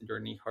 30, your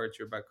knee hurts,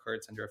 your back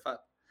hurts, and you're fat.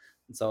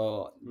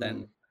 So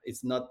then mm,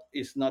 it's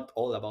not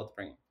all about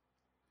brain.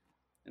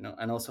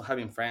 And also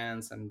having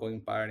friends and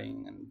going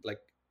partying, and like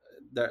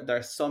there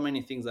are so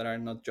many things that are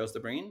not just the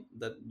brain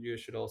that you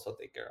should also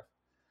take care of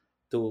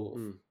to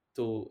mm,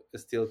 to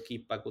still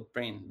keep a good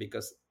brain.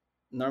 Because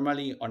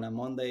normally on a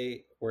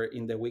Monday or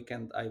in the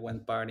weekend I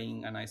went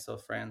partying and I saw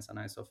friends and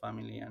I saw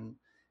family, and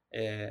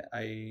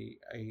I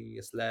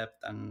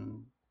slept,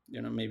 and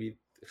maybe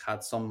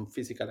had some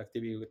physical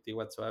activity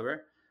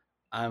whatsoever.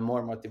 I'm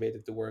more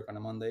motivated to work on a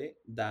Monday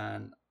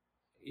than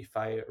if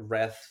I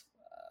read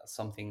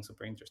something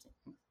super interesting.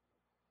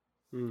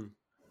 mm.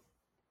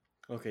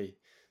 Okay,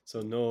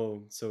 so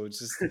no, so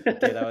just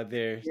get out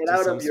there, Get do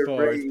out of some your sport,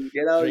 brain,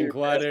 get out of drink your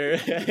chest. water.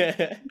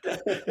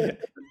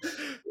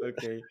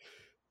 Okay,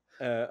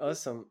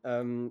 awesome.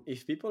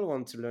 If people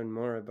want to learn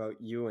more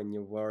about you and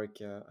your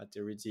work at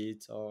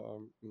Erudit,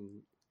 or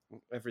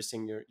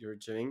everything you're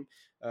doing,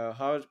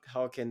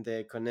 how can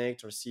they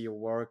connect or see your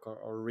work,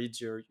 or read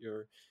your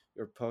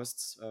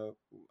posts?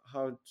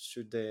 How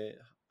should they?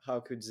 How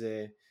could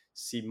they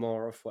see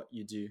more of what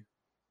you do?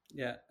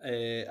 Yeah,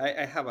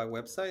 I have a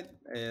website,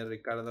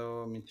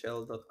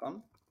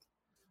 ricardomichel.com,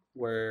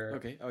 where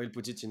Okay, I will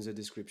put it in the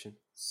description.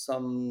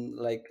 some,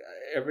 like,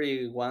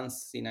 every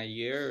once in a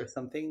year or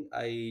something,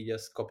 I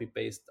just copy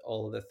paste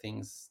all the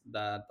things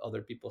that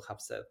other people have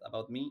said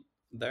about me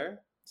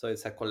there. So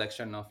it's a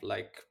collection of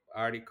like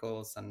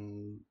articles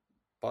and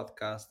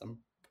podcasts and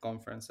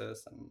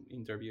conferences and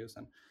interviews.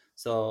 And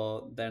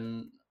so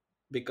then,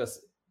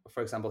 because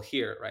for example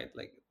here, right,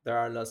 like there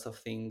are lots of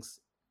things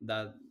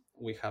that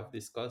we have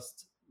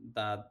discussed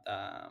that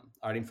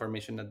are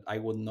information that I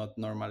would not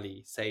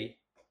normally say,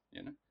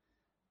 you know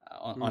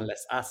Mm,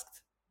 unless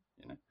asked.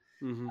 you know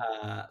mm-hmm,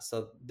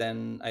 so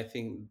then I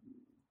think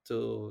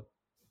to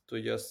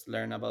just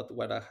learn about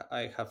what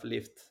I have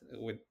lived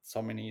with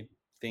so many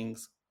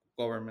things,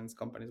 governments,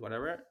 companies,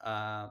 whatever,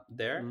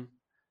 there, mm.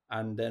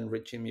 and then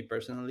reaching me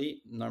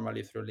personally,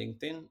 normally through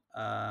LinkedIn,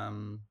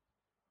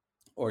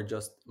 or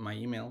just my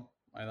email.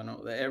 I don't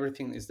know.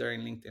 Everything is there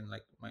in LinkedIn,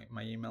 like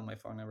my email, my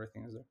phone,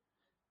 everything is there.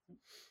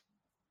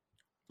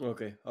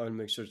 Okay, I'll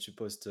make sure to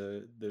post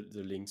the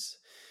links.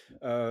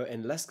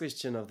 And last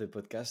question of the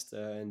podcast.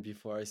 And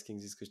before asking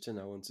this question,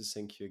 I want to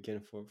thank you again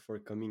for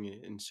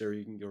coming and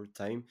sharing your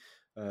time.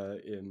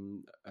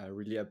 I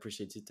really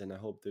appreciate it, and I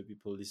hope the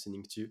people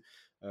listening too.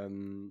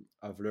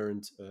 I've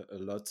learned a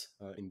lot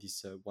in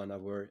this 1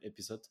 hour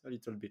episode, a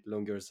little bit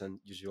longer than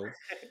usual.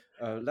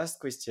 Last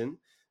question.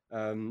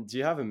 Do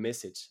you have a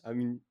message? I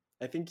mean,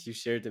 I think you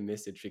shared a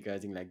message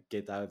regarding like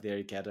get out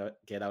there, get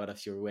out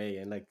of your way,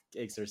 and like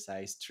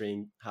exercise,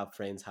 drink, have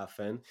friends, have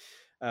fun.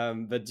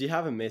 But do you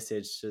have a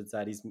message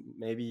that is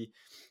maybe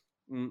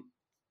mm,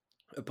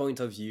 a point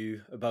of view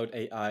about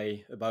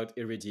AI, about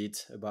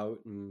Erudit,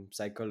 about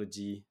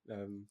psychology,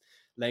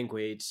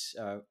 language?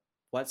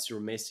 What's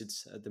your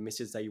message? The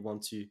message that you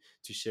want to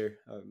share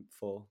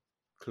for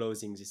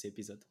closing this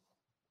episode?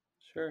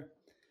 Sure.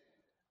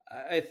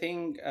 I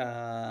think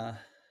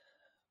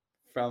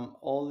from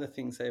all the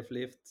things I've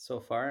lived so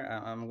far,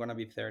 I'm gonna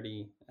be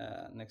 30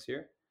 next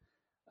year.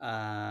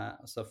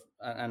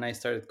 And I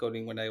started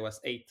coding when I was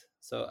 8,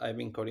 so I've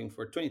been coding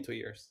for 22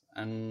 years.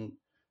 And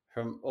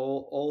from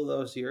all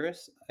those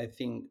years, I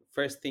think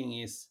first thing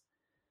is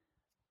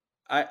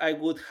I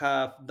would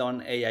have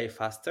done AI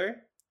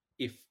faster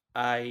if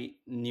I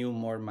knew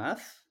more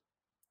math,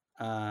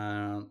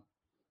 uh,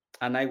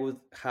 and I would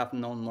have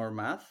known more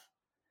math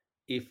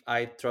if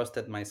I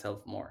trusted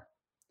myself more,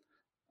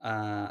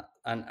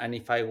 and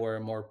if I were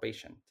more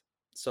patient.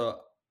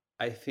 So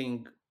I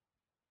think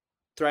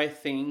try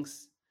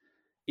things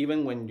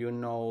even when you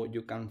know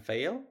you can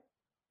fail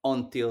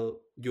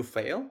until you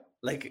fail.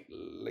 Like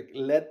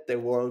let the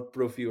world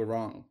prove you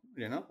wrong.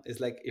 It's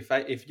like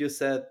if you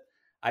said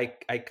I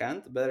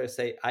can't, better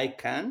say I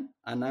can,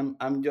 and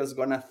I'm just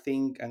gonna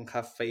think and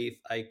have faith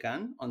I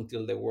can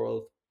until the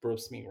world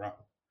proves me wrong.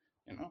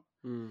 You know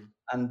Mm.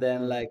 and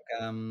then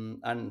Mm.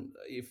 and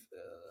if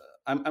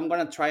I'm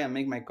gonna try and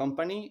make my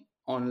company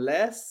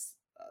unless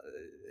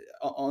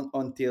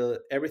until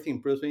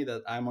everything proves me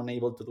that I'm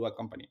unable to do a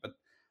company. But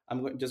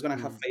just gonna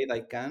have Mm. faith I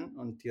can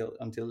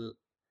until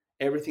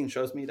everything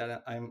shows me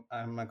that I'm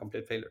a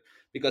complete failure,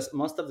 because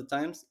most of the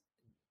times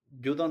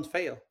you don't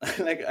fail.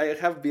 Like I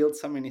have built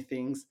so many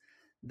things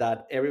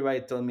that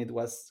everybody told me it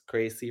was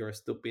crazy or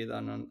stupid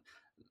and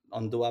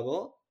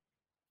undoable,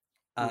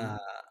 Mm. uh,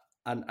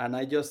 and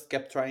I just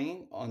kept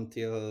trying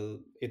until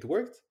it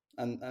worked.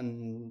 And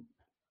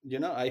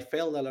I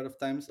failed a lot of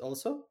times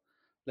also.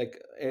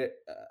 Like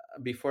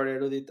before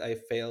Erudit, I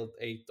failed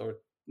 8 or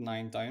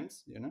 9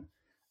 times.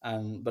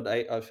 And but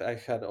I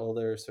had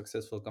other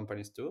successful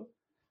companies too.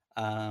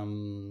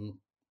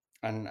 Um,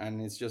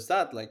 and it's just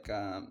that, like,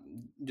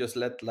 just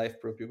let life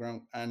prove you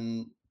wrong.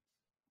 And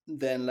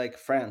then, like,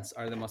 friends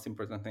are the most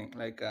important thing.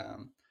 Like,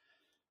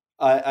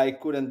 I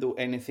couldn't do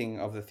anything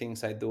of the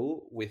things I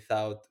do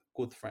without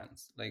good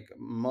friends. Like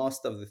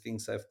most of the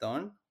things I've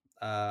done,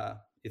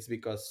 it's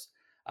because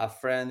a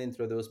friend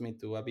introduced me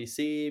to a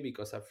VC,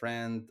 because a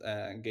friend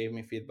gave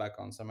me feedback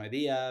on some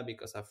idea,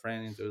 because a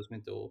friend introduced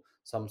me to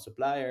some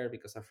supplier,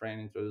 because a friend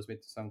introduced me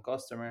to some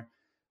customer.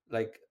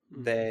 Like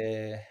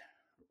Mm.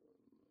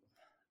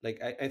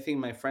 I think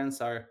my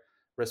friends are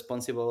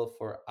responsible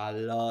for a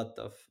lot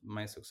of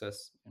my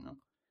success.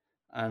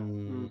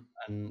 And Mm.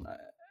 and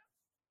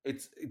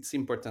it's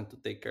important to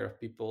take care of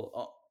people,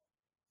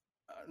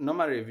 no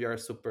matter if you're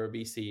super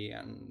busy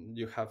and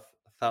you have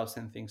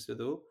 1,000 things to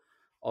do.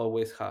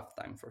 Always have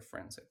time for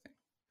friends, I think.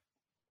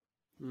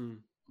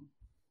 Mm.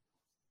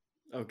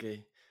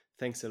 Okay.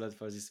 Thanks a lot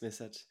for this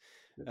message.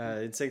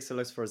 Okay. And thanks a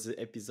lot for the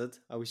episode.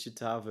 I wish you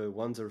to have a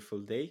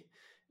wonderful day,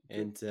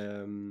 Okay.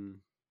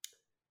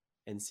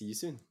 and see you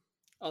soon.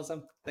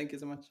 Awesome, thank you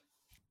so much.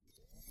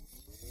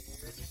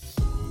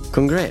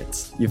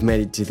 Congrats, you've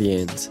made it to the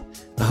end.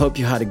 I hope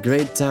you had a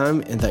great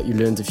time and that you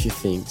learned a few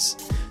things.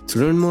 To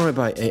learn more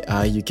about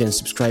AI, you can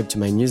subscribe to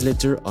my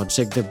newsletter or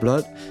check the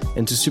blog.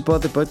 And to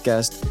support the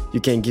podcast,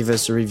 you can give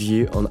us a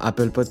review on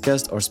Apple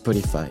Podcast or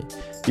Spotify.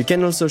 You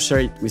can also share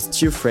it with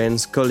 2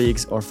 friends,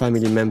 colleagues, or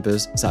family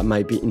members that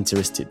might be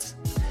interested.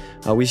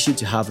 I wish you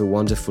to have a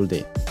wonderful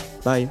day.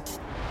 Bye.